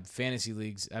one of my fantasy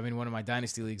leagues. I mean, one of my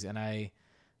dynasty leagues, and I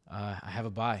have a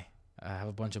bye. I have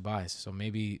a bunch of buys, so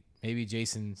maybe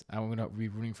Jason's. I'm gonna be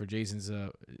rooting for Jason's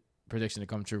prediction to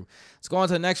come true. Let's go on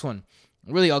to the next one.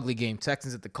 Really ugly game.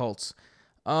 Texans at the Colts.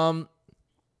 The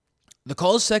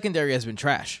Colts secondary has been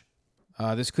trash.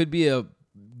 This could be a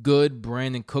good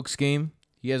Brandon Cooks game.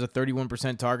 He has a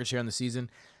 31% target share on the season.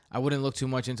 I wouldn't look too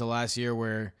much into last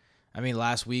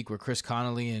week where Chris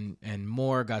Connolly and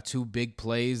Moore got 2 big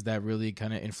plays that really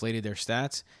kind of inflated their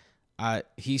stats.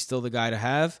 He's still the guy to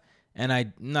have, and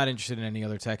I'm not interested in any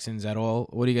other Texans at all.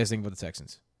 What do you guys think about the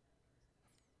Texans?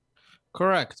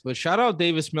 Correct. But shout out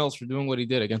Davis Mills for doing what he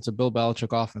did against a Bill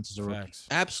Belichick offense as a rookie. Facts.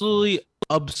 Absolutely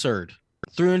absurd.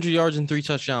 300 yards and 3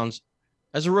 touchdowns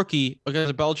as a rookie against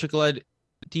a Belichick-led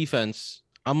defense.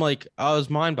 I was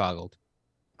mind boggled.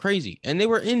 Crazy. And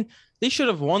they should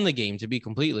have won the game, to be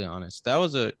completely honest. That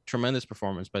was a tremendous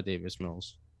performance by Davis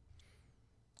Mills.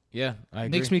 Yeah, I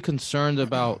agree. Makes me concerned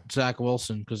about Zach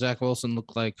Wilson because Zach Wilson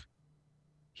looked like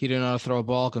he didn't know how to throw a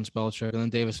ball against Belichick, and then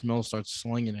Davis Mills starts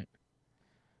slinging it.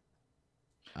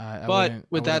 But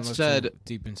with that said, look too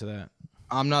deep into that.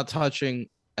 I'm not touching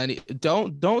any.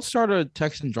 Don't start a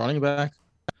Texans running back.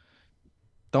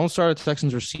 Don't start a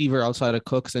Texans receiver outside of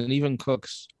Cooks, and even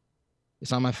Cooks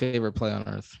is not my favorite play on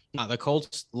earth. The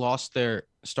Colts lost their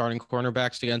starting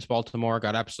cornerbacks against Baltimore,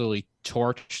 got absolutely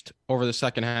torched over the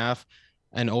second half,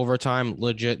 and overtime,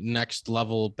 legit next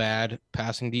level bad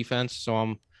passing defense.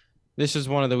 So this is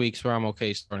one of the weeks where I'm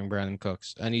okay starting Brandon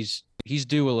Cooks, and he's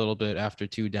due a little bit after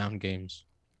 2 down games.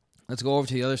 Let's go over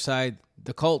to the other side.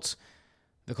 The Colts.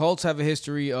 The Colts have a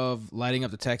history of lighting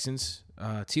up the Texans.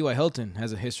 T.Y. Hilton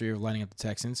has a history of lighting up the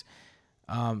Texans.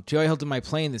 T.Y. Hilton might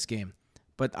play in this game,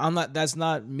 but that's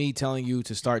not me telling you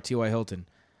to start T.Y. Hilton.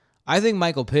 I think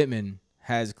Michael Pittman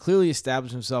has clearly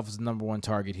established himself as the number 1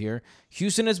 target here.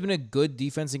 Houston has been a good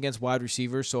defense against wide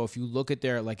receivers, so if you look at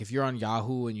if you're on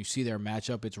Yahoo and you see their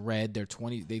matchup, it's red.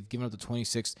 They've given up the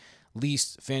 26th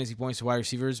least fantasy points to wide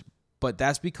receivers, but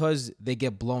that's because they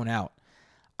get blown out.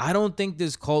 I don't think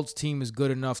this Colts team is good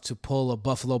enough to pull a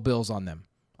Buffalo Bills on them.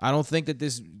 I don't think that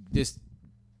this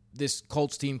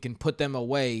Colts team can put them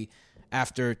away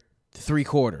after 3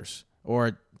 quarters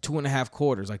or 2.5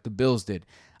 quarters like the Bills did.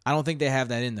 I don't think they have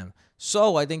that in them.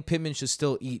 So I think Pittman should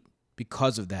still eat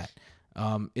because of that.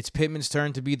 It's Pittman's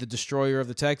turn to be the destroyer of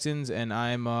the Texans, and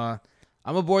I'm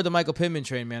aboard the Michael Pittman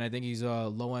train, man. I think he's a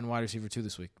low-end wide receiver 2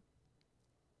 this week.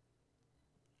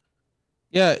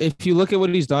 Yeah, if you look at what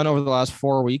he's done over the last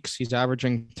 4 weeks, he's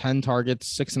averaging 10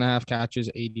 targets, 6.5 catches,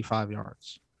 85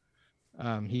 yards.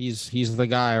 He's the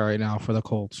guy right now for the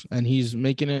Colts, and he's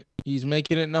making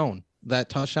it known. That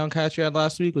touchdown catch you had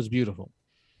last week was beautiful.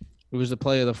 It was the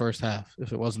play of the first half.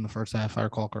 If it wasn't the first half, if I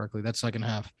recall correctly, that second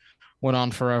half went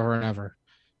on forever and ever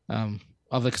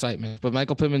of excitement. But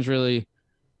Michael Pittman's really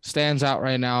stands out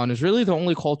right now and is really the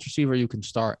only Colts receiver you can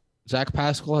start. Zach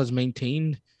Pascal has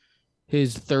maintained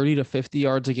his 30 to 50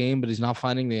 yards a game, but he's not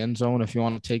finding the end zone. If you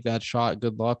want to take that shot,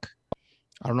 good luck.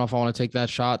 I don't know if I want to take that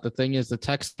shot. The thing is, the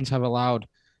Texans have allowed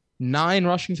 9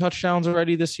 rushing touchdowns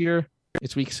already this year.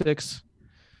 It's week 6,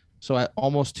 so at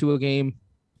almost 2 a game.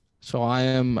 So I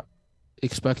am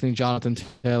expecting Jonathan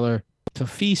Taylor to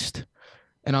feast.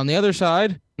 And on the other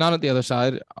side, not at the other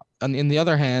side, in the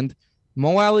other hand,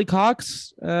 Mo Alley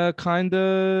Cox kind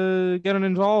of getting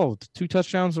involved. 2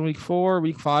 touchdowns in week 4.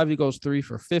 Week 5, he goes 3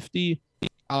 for 50.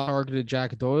 Out-targeted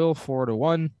Jack Doyle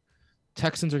 4-1.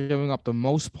 Texans are giving up the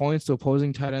most points to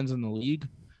opposing tight ends in the league.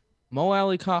 Mo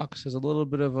Alley Cox has a little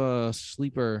bit of a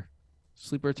sleeper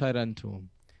tight end to him.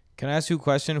 Can I ask you a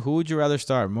question? Who would you rather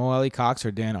start, Mo Alley Cox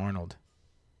or Dan Arnold?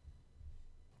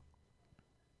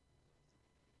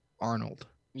 Arnold.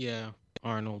 Yeah,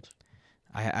 Arnold.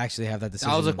 I actually have that decision.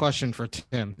 That was a question for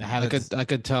Tim. I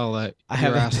could tell that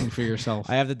you're asking for yourself.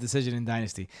 I have the decision in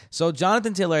Dynasty. So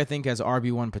Jonathan Taylor, I think, has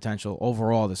RB1 potential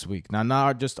overall this week. Now,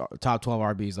 not just top 12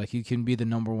 RBs. Like, he can be the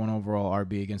number 1 overall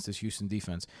RB against this Houston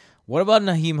defense. What about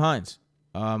Nyheim Hines?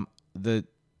 The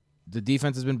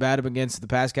defense has been bad up against the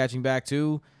pass catching back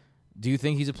too. Do you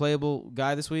think he's a playable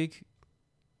guy this week?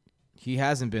 He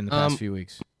hasn't been the past few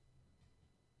weeks.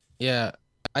 Yeah.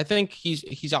 I think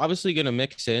he's obviously going to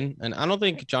mix in, and I don't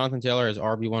think Jonathan Taylor has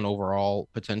RB1 overall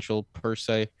potential per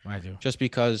se. I do. Just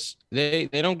because they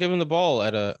don't give him the ball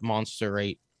at a monster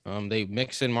rate. They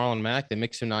mix in Marlon Mack, they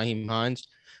mix in Nyheim Hines.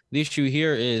 The issue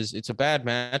here is it's a bad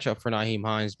matchup for Nyheim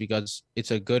Hines because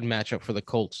it's a good matchup for the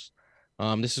Colts.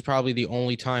 This is probably the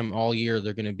only time all year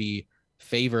they're going to be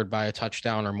favored by a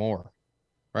touchdown or more,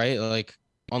 right? Like,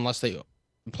 unless they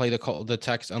play the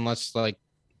Tex, unless like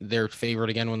they're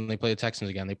favored again when they play the Texans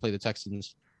again. They play the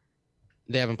Texans.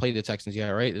 They haven't played the Texans yet,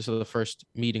 right? This is the first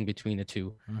meeting between the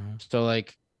two. Mm-hmm. So,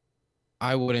 like,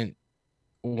 I wouldn't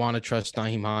want to trust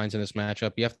Nyheim Hines in this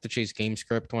matchup. You have to chase game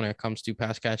script when it comes to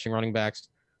pass-catching running backs.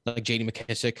 Like J.D.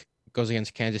 McKissick goes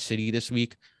against Kansas City this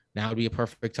week. Now would be a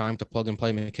perfect time to plug and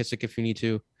play McKissick if you need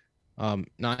to.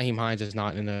 Nyheim Hines is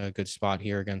not in a good spot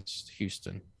here against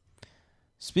Houston.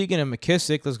 Speaking of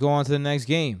McKissick, let's go on to the next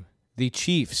game. The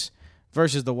Chiefs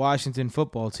versus the Washington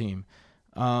football team.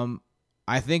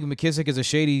 I think McKissick is a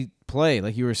shady play,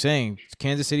 like you were saying.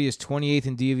 Kansas City is 28th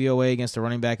in DVOA against a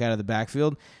running back out of the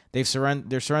backfield. They're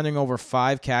surrendering over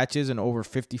 5 catches and over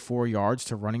 54 yards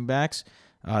to running backs.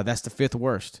 That's the 5th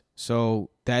worst. So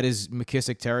that is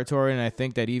McKissick territory, and I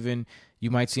think that even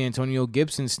you might see Antonio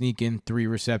Gibson sneak in 3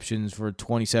 receptions for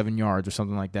 27 yards or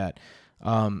something like that.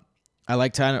 I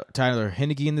like Tyler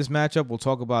Heineke in this matchup. We'll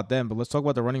talk about them, but let's talk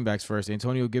about the running backs first.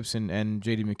 Antonio Gibson and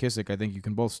J.D. McKissick, I think you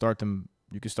can both start them.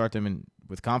 You can start them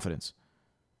with confidence.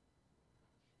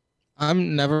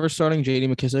 I'm never starting J.D.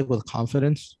 McKissick with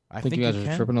confidence. I think you guys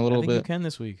are tripping a little bit. You can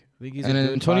this week. I think he's and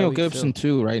Antonio Gibson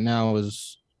too. Right now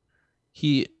is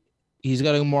he's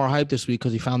getting more hype this week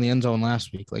because he found the end zone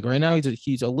last week. Like right now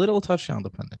he's a little touchdown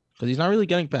dependent because he's not really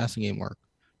getting passing game work.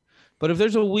 But if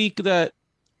there's a week that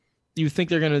you think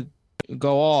they're gonna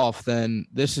go off, then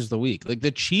this is the week. Like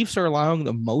the Chiefs are allowing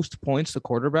the most points to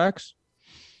quarterbacks.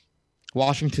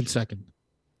 Washington second.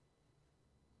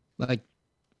 Like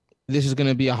this is going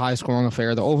to be a high scoring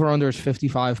affair. The over under is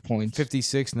 55 points.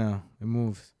 56 now. It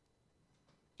moved.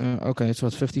 Okay, so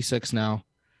it's 56 now.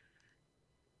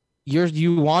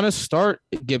 You want to start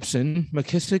Gibson.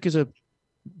 McKissick is a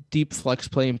deep flex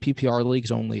play in PPR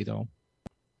leagues only though.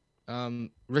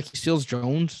 Ricky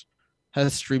Seals-Jones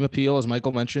has stream appeal, as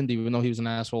Michael mentioned, even though he was an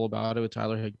asshole about it with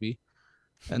Tyler Higbee.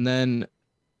 And then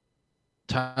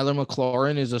Tyler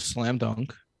McLaurin is a slam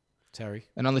dunk. Terry.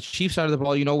 And on the Chiefs side of the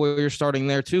ball, you know where you're starting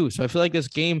there too. So I feel like this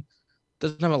game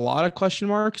doesn't have a lot of question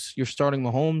marks. You're starting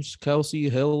Mahomes, Kelsey,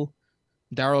 Hill,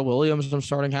 Darrell Williams. I'm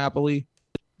starting happily.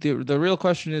 The real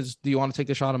question is, do you want to take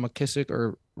a shot on McKissick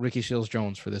or Ricky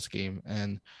Seals-Jones for this game?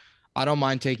 And I don't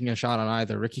mind taking a shot on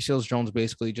either. Ricky Seals-Jones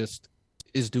basically just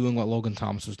is doing what Logan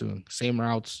Thomas was doing. Same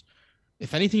routes.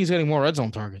 If anything, he's getting more red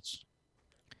zone targets.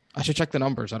 I should check the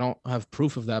numbers. I don't have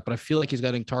proof of that, but I feel like he's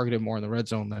getting targeted more in the red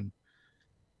zone than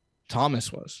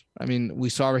Thomas was. I mean, we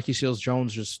saw Ricky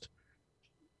Seals-Jones just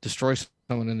destroy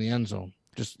someone in the end zone.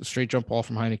 Just a straight jump ball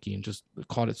from Heineke and just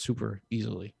caught it super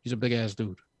easily. He's a big-ass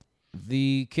dude.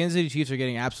 The Kansas City Chiefs are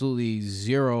getting absolutely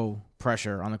zero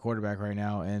pressure on the quarterback right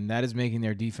now, and that is making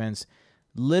their defense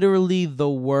literally the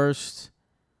worst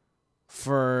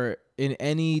for in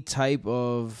any type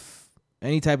of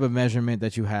measurement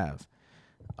that you have.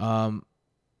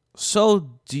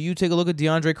 So do you take a look at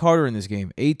DeAndre Carter in this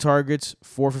game? 8 targets,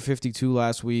 4 for 52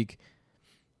 last week.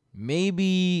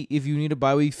 Maybe if you need a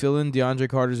bye week, fill in DeAndre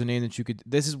Carter's a name that you could.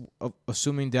 This is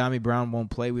assuming Dami Brown won't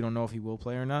play. We don't know if he will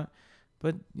play or not.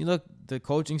 But you look, the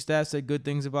coaching staff said good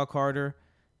things about Carter,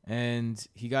 and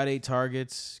he got 8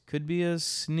 targets. Could be a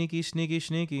sneaky.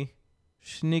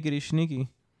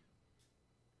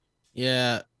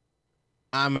 Yeah,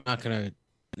 I'm not gonna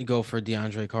go for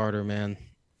DeAndre Carter, man.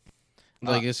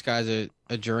 Like this guy's a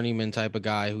journeyman type of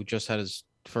guy who just had his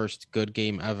first good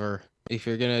game ever. If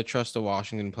you're gonna trust a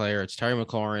Washington player, it's Terry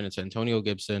McLaurin, it's Antonio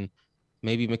Gibson,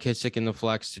 maybe McKissick in the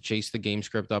flex to chase the game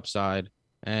script upside,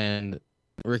 and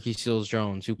Ricky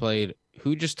Seals-Jones,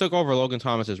 who just took over Logan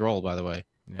Thomas's role, by the way.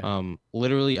 Yeah.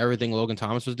 Literally everything Logan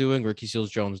Thomas was doing, Ricky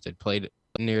Seals-Jones did. Played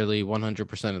nearly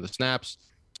 100% of the snaps,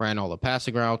 ran all the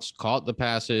passing routes, caught the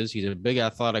passes. He's a big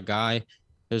athletic guy.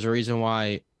 There's a reason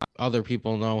why other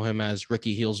people know him as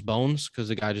Ricky Heals Bones, because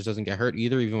the guy just doesn't get hurt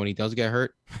either. Even when he does get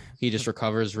hurt, he just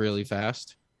recovers really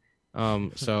fast.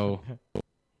 So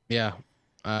yeah,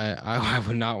 I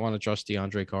would not want to trust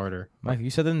DeAndre Carter. Mike, you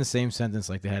said that in the same sentence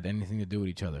like they had anything to do with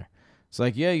each other. It's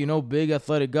like, yeah, big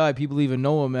athletic guy. People even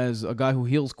know him as a guy who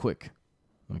heals quick.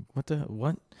 Like,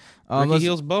 what? Ricky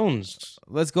Heals Bones.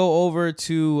 Let's go over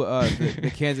to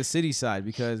the Kansas City side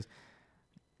because,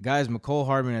 guys, McCole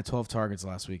Hardman had 12 targets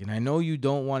last week, and I know you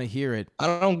don't want to hear it. I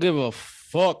don't give a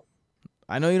fuck.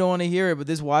 I know you don't want to hear it, but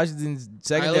this Washington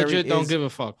secondary I legit don't give a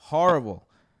fuck. Horrible.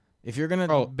 If you're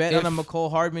gonna bet on a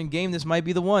McCole Hardman game, this might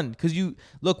be the one. Because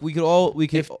we could all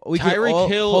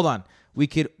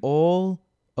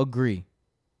agree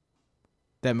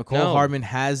that McCole Hardman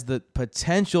has the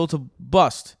potential to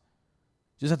bust.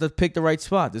 Just have to pick the right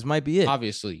spot. This might be it.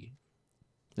 Obviously,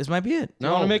 this might be it. No.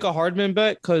 I want to make a Hardman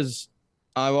bet because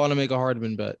I want to make a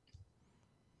Hardman bet.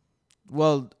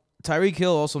 Well, Tyreek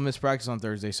Hill also missed practice on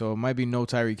Thursday, so it might be no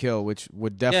Tyreek Hill, which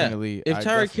would definitely. Yeah. If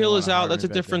Tyreek Hill is out, that's a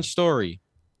different story.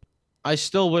 I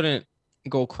still wouldn't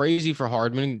go crazy for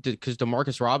Hardman because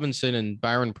Demarcus Robinson and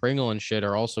Byron Pringle and shit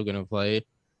are also going to play.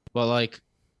 But,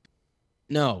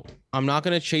 no, I'm not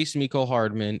going to chase Mecole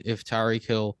Hardman if Tyreek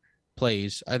Hill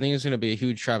plays. I think it's going to be a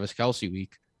huge Travis Kelce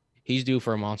week. He's due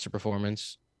for a monster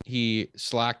performance. He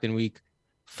slacked in week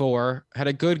 4, had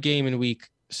a good game in week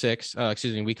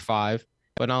 5,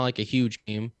 but not like a huge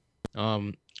game.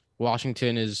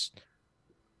 Washington is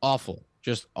awful,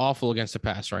 just awful against the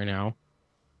pass right now.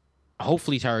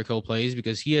 Hopefully Tyreek Hill plays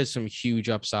because he has some huge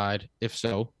upside, if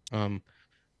so.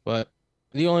 But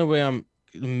the only way I'm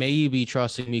maybe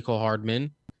trusting Mecole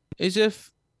Hardman is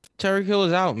if Tyreek Hill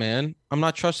is out, man. I'm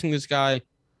not trusting this guy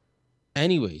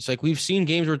anyways. We've seen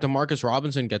games where Demarcus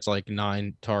Robinson gets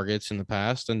 9 targets in the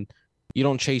past, and you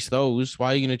don't chase those.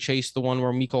 Why are you going to chase the one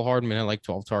where Mecole Hardman had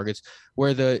 12 targets,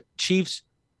 where the Chiefs,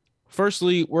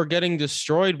 firstly, were getting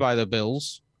destroyed by the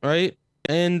Bills, right?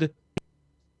 And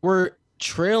we're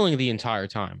trailing the entire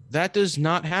time. That does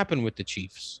not happen with the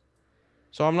Chiefs.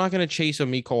 So I'm not going to chase a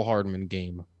Mecole Hardman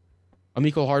game. A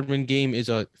Mecole Hardman game is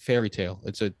a fairy tale.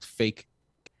 It's a fake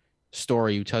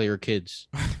story you tell your kids.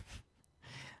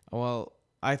 Well,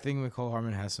 I think McCole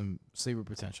Hardman has some sleeper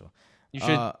potential.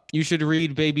 You should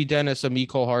read Baby Dennis a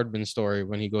Mecole Hardman story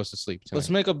when he goes to sleep tonight. Let's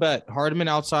make a bet. Hardman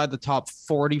outside the top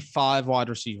 45 wide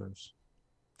receivers.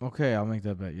 Okay, I'll make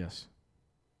that bet, yes.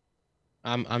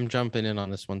 I'm jumping in on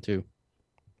this one too.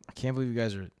 I can't believe you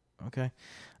guys are okay.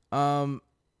 Daryl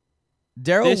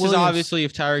This Williams, is obviously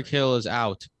if Tyreek Hill is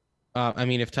out.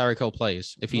 If Tyreek Hill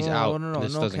plays. If he's out,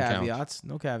 this doesn't count.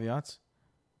 No caveats.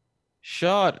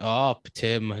 Shut up,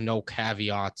 Tim. No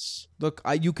caveats. Look,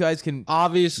 you guys can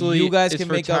obviously. You guys can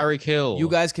make Tyreek Hill. You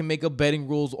guys can make up betting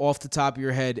rules off the top of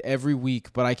your head every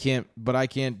week, but I can't. But I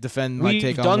can't defend my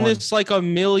take on one. We've done this a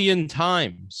million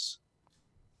times.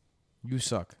 You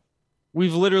suck.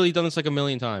 We've literally done this a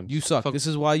million times. You suck. This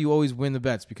is why you always win the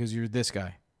bets, because you're this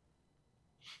guy.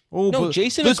 Oh, no,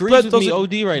 Jason agrees with me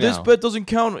OD right now. This bet doesn't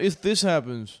count if this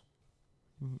happens.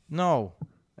 No.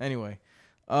 Anyway.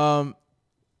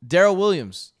 Daryl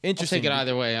Williams. Interesting. I'll take it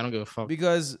either way. I don't give a fuck.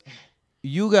 Because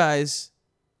you guys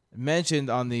mentioned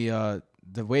on the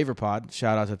waiver pod,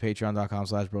 shout out to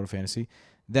patreon.com/BrotoFantasy,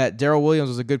 that Darrell Williams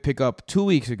was a good pickup 2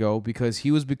 weeks ago because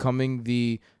he was becoming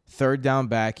the third down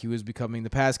back. He was becoming the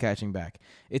pass catching back.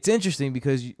 It's interesting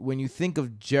because when you think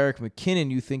of Jerick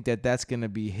McKinnon, you think that that's going to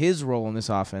be his role in this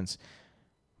offense.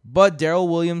 But Darrell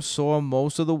Williams saw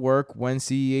most of the work when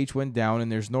CEH went down,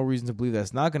 and there's no reason to believe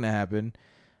that's not going to happen.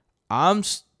 I'm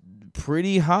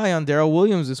pretty high on Darrell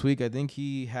Williams this week. I think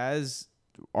he has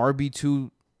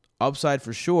RB2 upside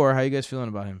for sure. How you guys feeling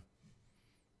about him?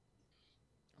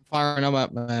 Firing him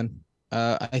up, man.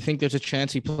 I think there's a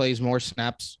chance he plays more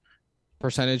snaps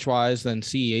percentage-wise than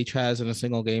CEH has in a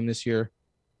single game this year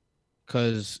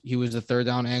because he was the third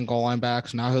down and goal line back.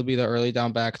 So now he'll be the early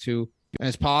down back too. And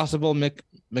it's possible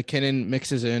McKinnon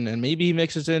mixes in, and maybe he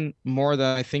mixes in more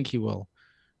than I think he will.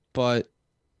 But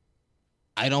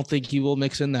I don't think he will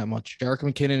mix in that much. Jerick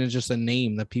McKinnon is just a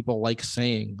name that people like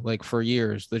saying, like for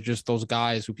years. They're just those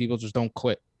guys who people just don't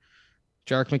quit.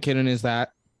 Jerick McKinnon is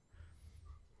that.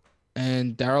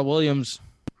 And Darrell Williams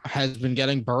has been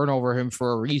getting burn over him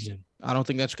for a reason. I don't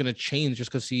think that's going to change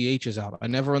just because CEH is out. I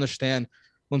never understand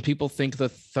when people think the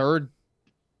third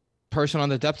person on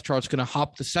the depth chart is going to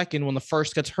hop the second when the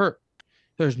first gets hurt.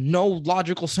 There's no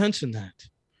logical sense in that.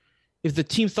 If the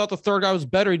team thought the third guy was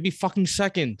better, he'd be fucking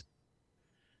second.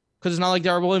 Because it's not like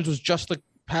Darrell Williams was just the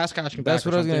pass catching back. That's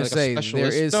what I was going to say. There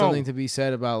is something to be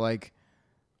said about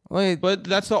but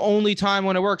that's the only time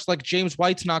when it works. Like James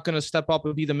White's not going to step up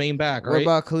and be the main back, right? What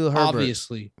about Khalil Herbert?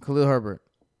 Obviously. Khalil Herbert.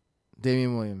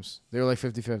 Damian Williams. They were like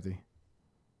 50-50.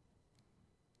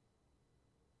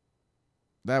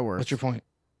 That works. What's your point?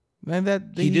 Man,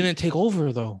 he didn't take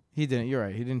over, though. He didn't. You're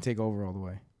right. He didn't take over all the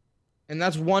way. And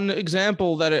that's one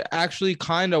example that it actually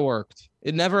kind of worked.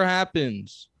 It never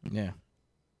happens. Yeah.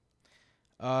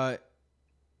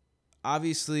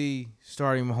 Obviously,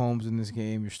 starting Mahomes in this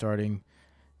game, you're starting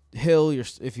Hill.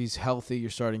 If he's healthy,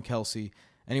 you're starting Kelsey.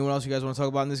 Anyone else you guys want to talk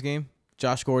about in this game?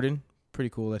 Josh Gordon. Pretty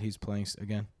cool that he's playing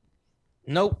again.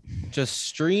 Nope. Just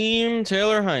stream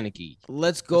Taylor Heineke.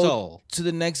 Let's go to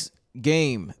the next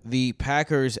game. The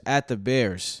Packers at the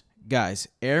Bears. Guys,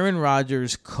 Aaron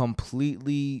Rodgers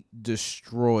completely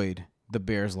destroyed the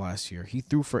Bears last year. He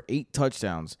threw for 8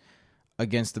 touchdowns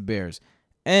against the Bears.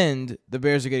 And the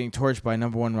Bears are getting torched by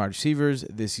number 1 wide receivers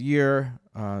this year.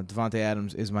 Devontae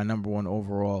Adams is my number 1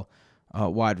 overall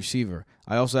wide receiver.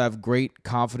 I also have great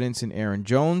confidence in Aaron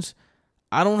Jones.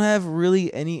 I don't have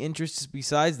really any interests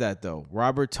besides that, though.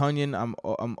 Robert Tonyan,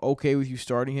 I'm okay with you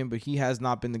starting him, but he has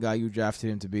not been the guy you drafted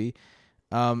him to be.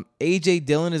 A.J.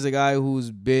 Dillon is a guy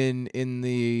who's been in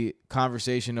the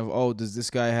conversation of, does this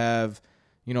guy have,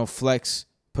 flex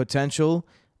potential?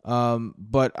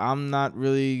 But I'm not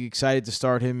really excited to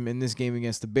start him in this game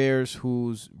against the Bears,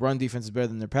 whose run defense is better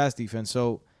than their pass defense.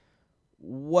 So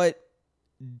what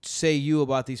say you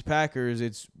about these Packers?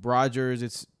 It's Rodgers,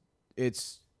 it's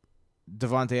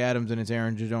Devontae Adams, and it's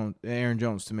Aaron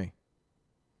Jones to me.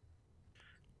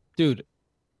 Dude,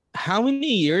 how many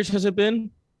years has it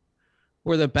been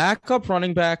where the backup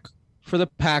running back for the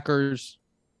Packers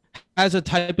has a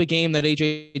type of game that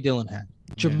A.J. Dillon had?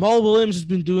 Jamal Williams has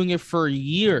been doing it for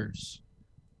years.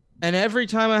 And every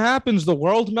time it happens, the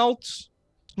world melts.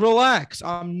 Relax.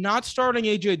 I'm not starting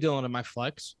A.J. Dillon in my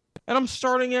flex, and I'm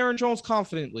starting Aaron Jones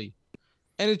confidently.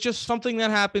 And it's just something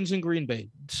that happens in Green Bay.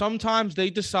 Sometimes they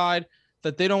decide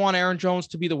that they don't want Aaron Jones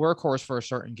to be the workhorse for a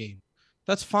certain game.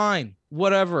 That's fine.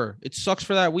 Whatever. It sucks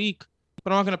for that week,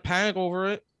 but I'm not going to panic over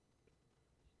it.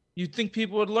 You'd think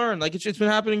people would learn. Like, it's been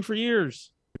happening for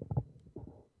years.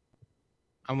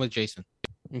 I'm with Jason.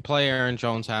 And play Aaron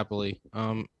Jones happily.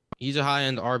 He's a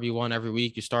high-end RB1 every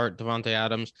week. You start Devontae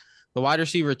Adams. The wide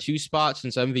receiver 2 spot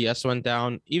since MVS went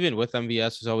down, even with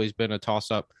MVS, has always been a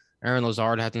toss-up. Aaron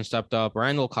Lazard hasn't stepped up.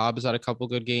 Randall Cobb has had a couple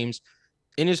good games.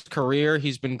 In his career,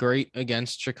 he's been great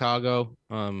against Chicago.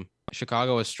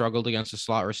 Chicago has struggled against a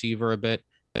slot receiver a bit,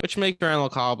 which makes Randall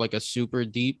Cobb like a super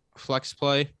deep flex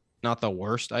play. Not the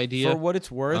worst idea. For what it's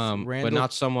worth, but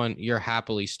not someone you're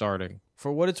happily starting.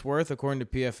 For what it's worth, according to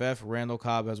PFF, Randall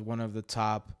Cobb has one of the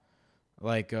top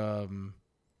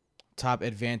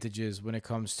advantages when it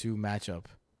comes to matchup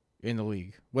in the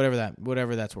league.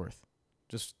 Whatever that's worth.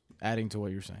 Just adding to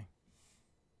what you're saying.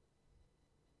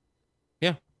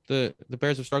 Yeah, the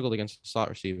Bears have struggled against the slot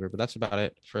receiver, but that's about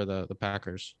it for the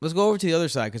Packers. Let's go over to the other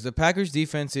side because the Packers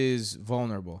defense is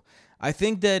vulnerable. I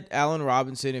think that Allen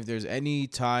Robinson, if there's any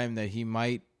time that he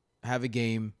might have a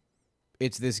game,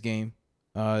 it's this game.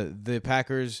 The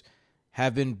Packers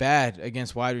have been bad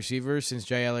against wide receivers since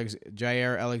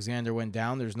Jair Alexander went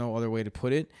down. There's no other way to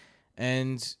put it.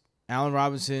 And Allen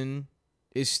Robinson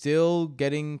is still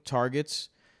getting targets.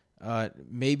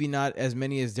 Maybe not as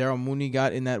many as Darnell Mooney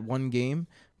got in that one game,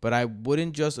 but I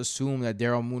wouldn't just assume that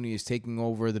Darnell Mooney is taking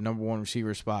over the number one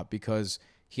receiver spot because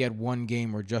he had one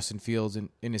game where Justin Fields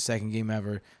in his second game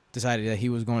ever decided that he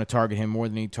was going to target him more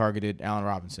than he targeted Allen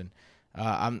Robinson.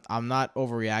 I'm not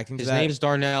overreacting to that. His name's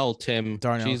Darnell, Tim.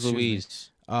 Darnell, She's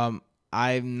Louise. I'm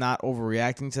not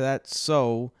overreacting to that.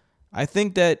 So I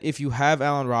think that if you have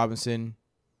Allen Robinson,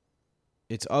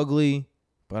 it's ugly,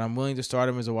 but I'm willing to start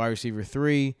him as a wide receiver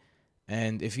 3.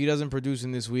 And if he doesn't produce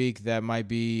in this week, that might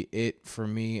be it for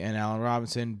me and Allen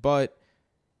Robinson. But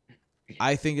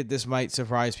I think that this might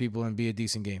surprise people and be a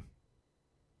decent game.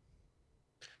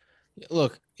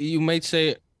 Look, you might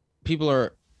say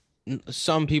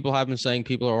some people have been saying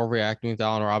people are overreacting with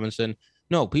Allen Robinson.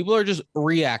 No, people are just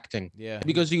reacting. Yeah.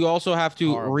 Because you also have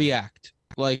to Horrible. react.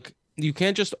 Like, you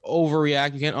can't just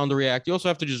overreact. You can't underreact. You also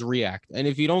have to just react. And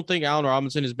if you don't think Allen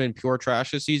Robinson has been pure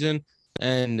trash this season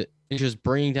and just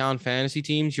bringing down fantasy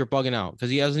teams, you're bugging out because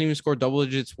he hasn't even scored double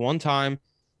digits one time.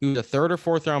 He was a 3rd or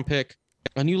 4th round pick.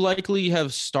 And you likely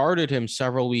have started him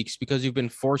several weeks because you've been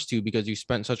forced to because you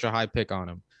spent such a high pick on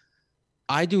him.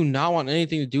 I do not want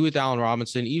anything to do with Allen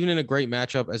Robinson, even in a great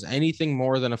matchup, as anything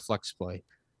more than a flex play.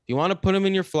 If you want to put him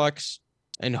in your flex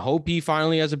and hope he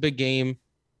finally has a big game,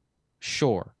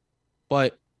 sure.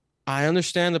 But I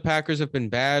understand the Packers have been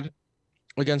bad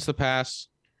against the pass.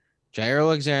 Jair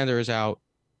Alexander is out.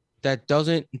 That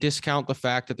doesn't discount the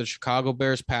fact that the Chicago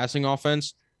Bears passing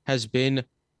offense has been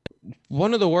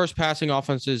one of the worst passing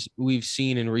offenses we've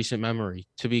seen in recent memory,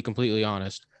 to be completely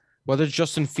honest. Whether it's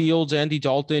Justin Fields, Andy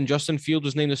Dalton, Justin Fields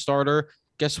was named the starter.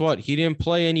 Guess what? He didn't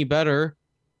play any better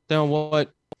than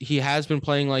what he has been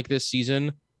playing like this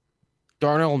season.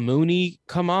 Darnell Mooney,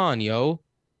 come on, yo.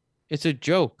 It's a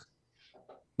joke.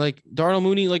 Like, Darnell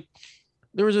Mooney, like,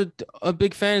 there was a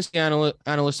big fantasy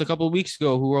analyst a couple of weeks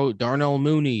ago who wrote, Darnell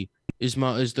Mooney is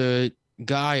the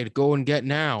guy to go and get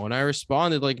now. And I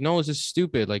responded, like, no, this is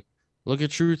stupid. Like, look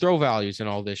at true throw values and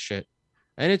all this shit.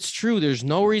 And it's true. There's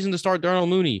no reason to start Darnell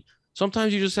Mooney.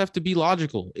 Sometimes you just have to be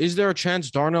logical. Is there a chance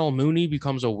Darnell Mooney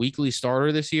becomes a weekly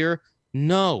starter this year?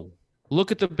 No.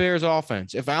 Look at the Bears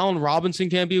offense. If Allen Robinson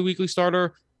can't be a weekly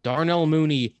starter, Darnell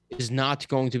Mooney is not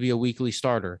going to be a weekly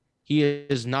starter. He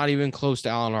is not even close to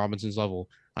Allen Robinson's level.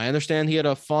 I understand he had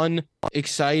a fun,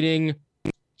 exciting,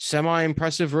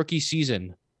 semi-impressive rookie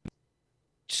season.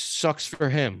 Sucks for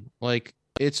him. Like,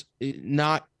 it's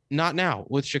not now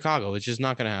with Chicago. It's just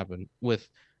not going to happen with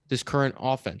this current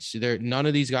offense. None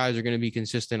of these guys are going to be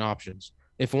consistent options.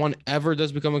 If one ever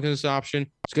does become a consistent option,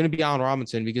 it's going to be Allen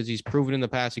Robinson because he's proven in the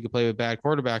past he could play with bad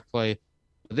quarterback play.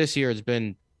 But this year, it's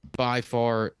been by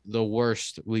far the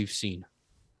worst we've seen.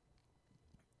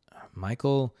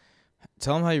 Michael,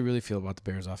 tell him how you really feel about the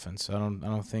Bears offense. I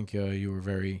don't think you were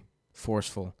very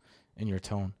forceful in your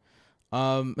tone.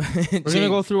 We're gonna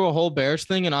go through a whole Bears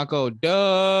thing, and I'll go,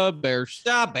 duh, Bears,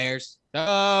 duh, Bears,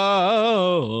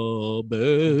 duh,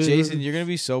 Bears. Jason, you're gonna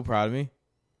be so proud of me.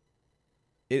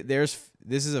 This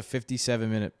is a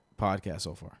 57-minute podcast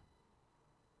so far,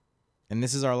 and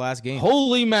this is our last game.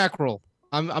 Holy mackerel!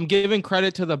 I'm giving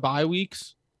credit to the bye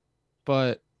weeks,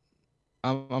 but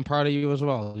I'm proud of you as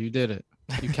well. You did it.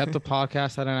 You kept the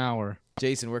podcast at an hour.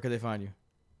 Jason, where can they find you?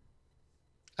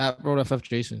 At RoadFF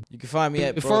Jason. You can find me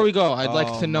at. Before we go, I'd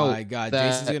like to note. Oh my God, that...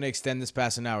 Jason's gonna extend this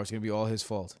past an hour. It's gonna be all his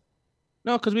fault.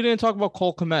 No, because we didn't talk about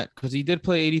Cole Kmet because he did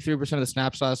play 83% of the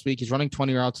snaps last week. He's running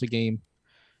 20 routes a game.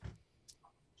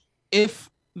 If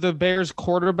the Bears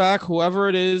quarterback, whoever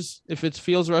it is, if it's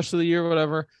Fields the rest of the year,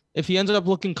 whatever, if he ends up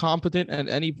looking competent at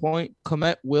any point,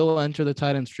 Kmet will enter the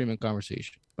tight end streaming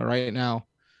conversation. But right now,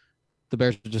 the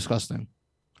Bears are disgusting.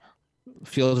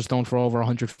 Fields is thrown for over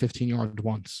 115 yards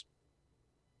once.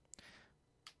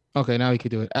 Okay, now he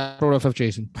could do it. At RoadFF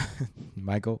Jason.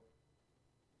 Michael.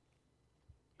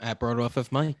 At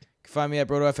BrotoFF Mike. You can find me at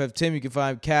BrotoFF Tim. You can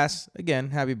find Cass. Again,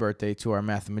 happy birthday to our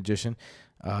math magician,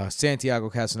 Santiago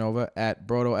Casanova, at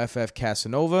BrotoFF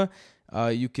Casanova.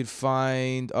 You could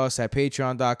find us at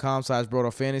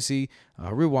patreon.com/BrotoFantasy.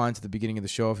 Rewind to the beginning of the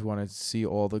show if you want to see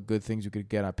all the good things you could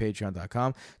get on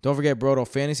patreon.com. Don't forget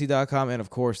BrotoFantasy.com and, of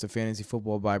course, the Fantasy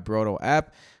Football by Broto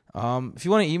app. If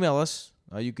you want to email us,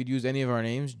 you could use any of our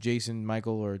names, Jason,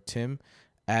 Michael, or Tim,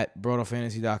 at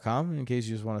BrotoFantasy.com in case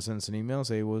you just want to send us an email and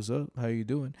say, what's up, how you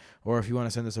doing? Or if you want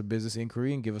to send us a business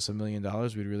inquiry and give us $1 million,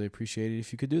 we'd really appreciate it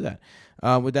if you could do that.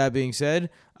 With that being said,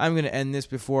 I'm going to end this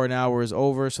before an hour is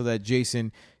over so that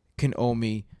Jason can owe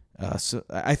me. So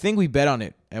I think we bet on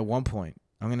it at one point.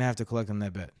 I'm going to have to collect on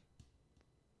that bet.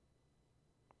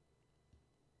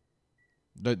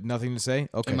 Nothing to say?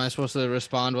 Okay. Am I supposed to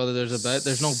respond whether there's a bet?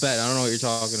 There's no bet. I don't know what you're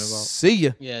talking about. See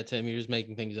ya. Yeah, Tim, you're just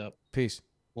making things up. Peace.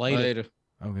 Later. Later.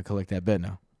 I'm going to collect that bet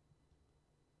now.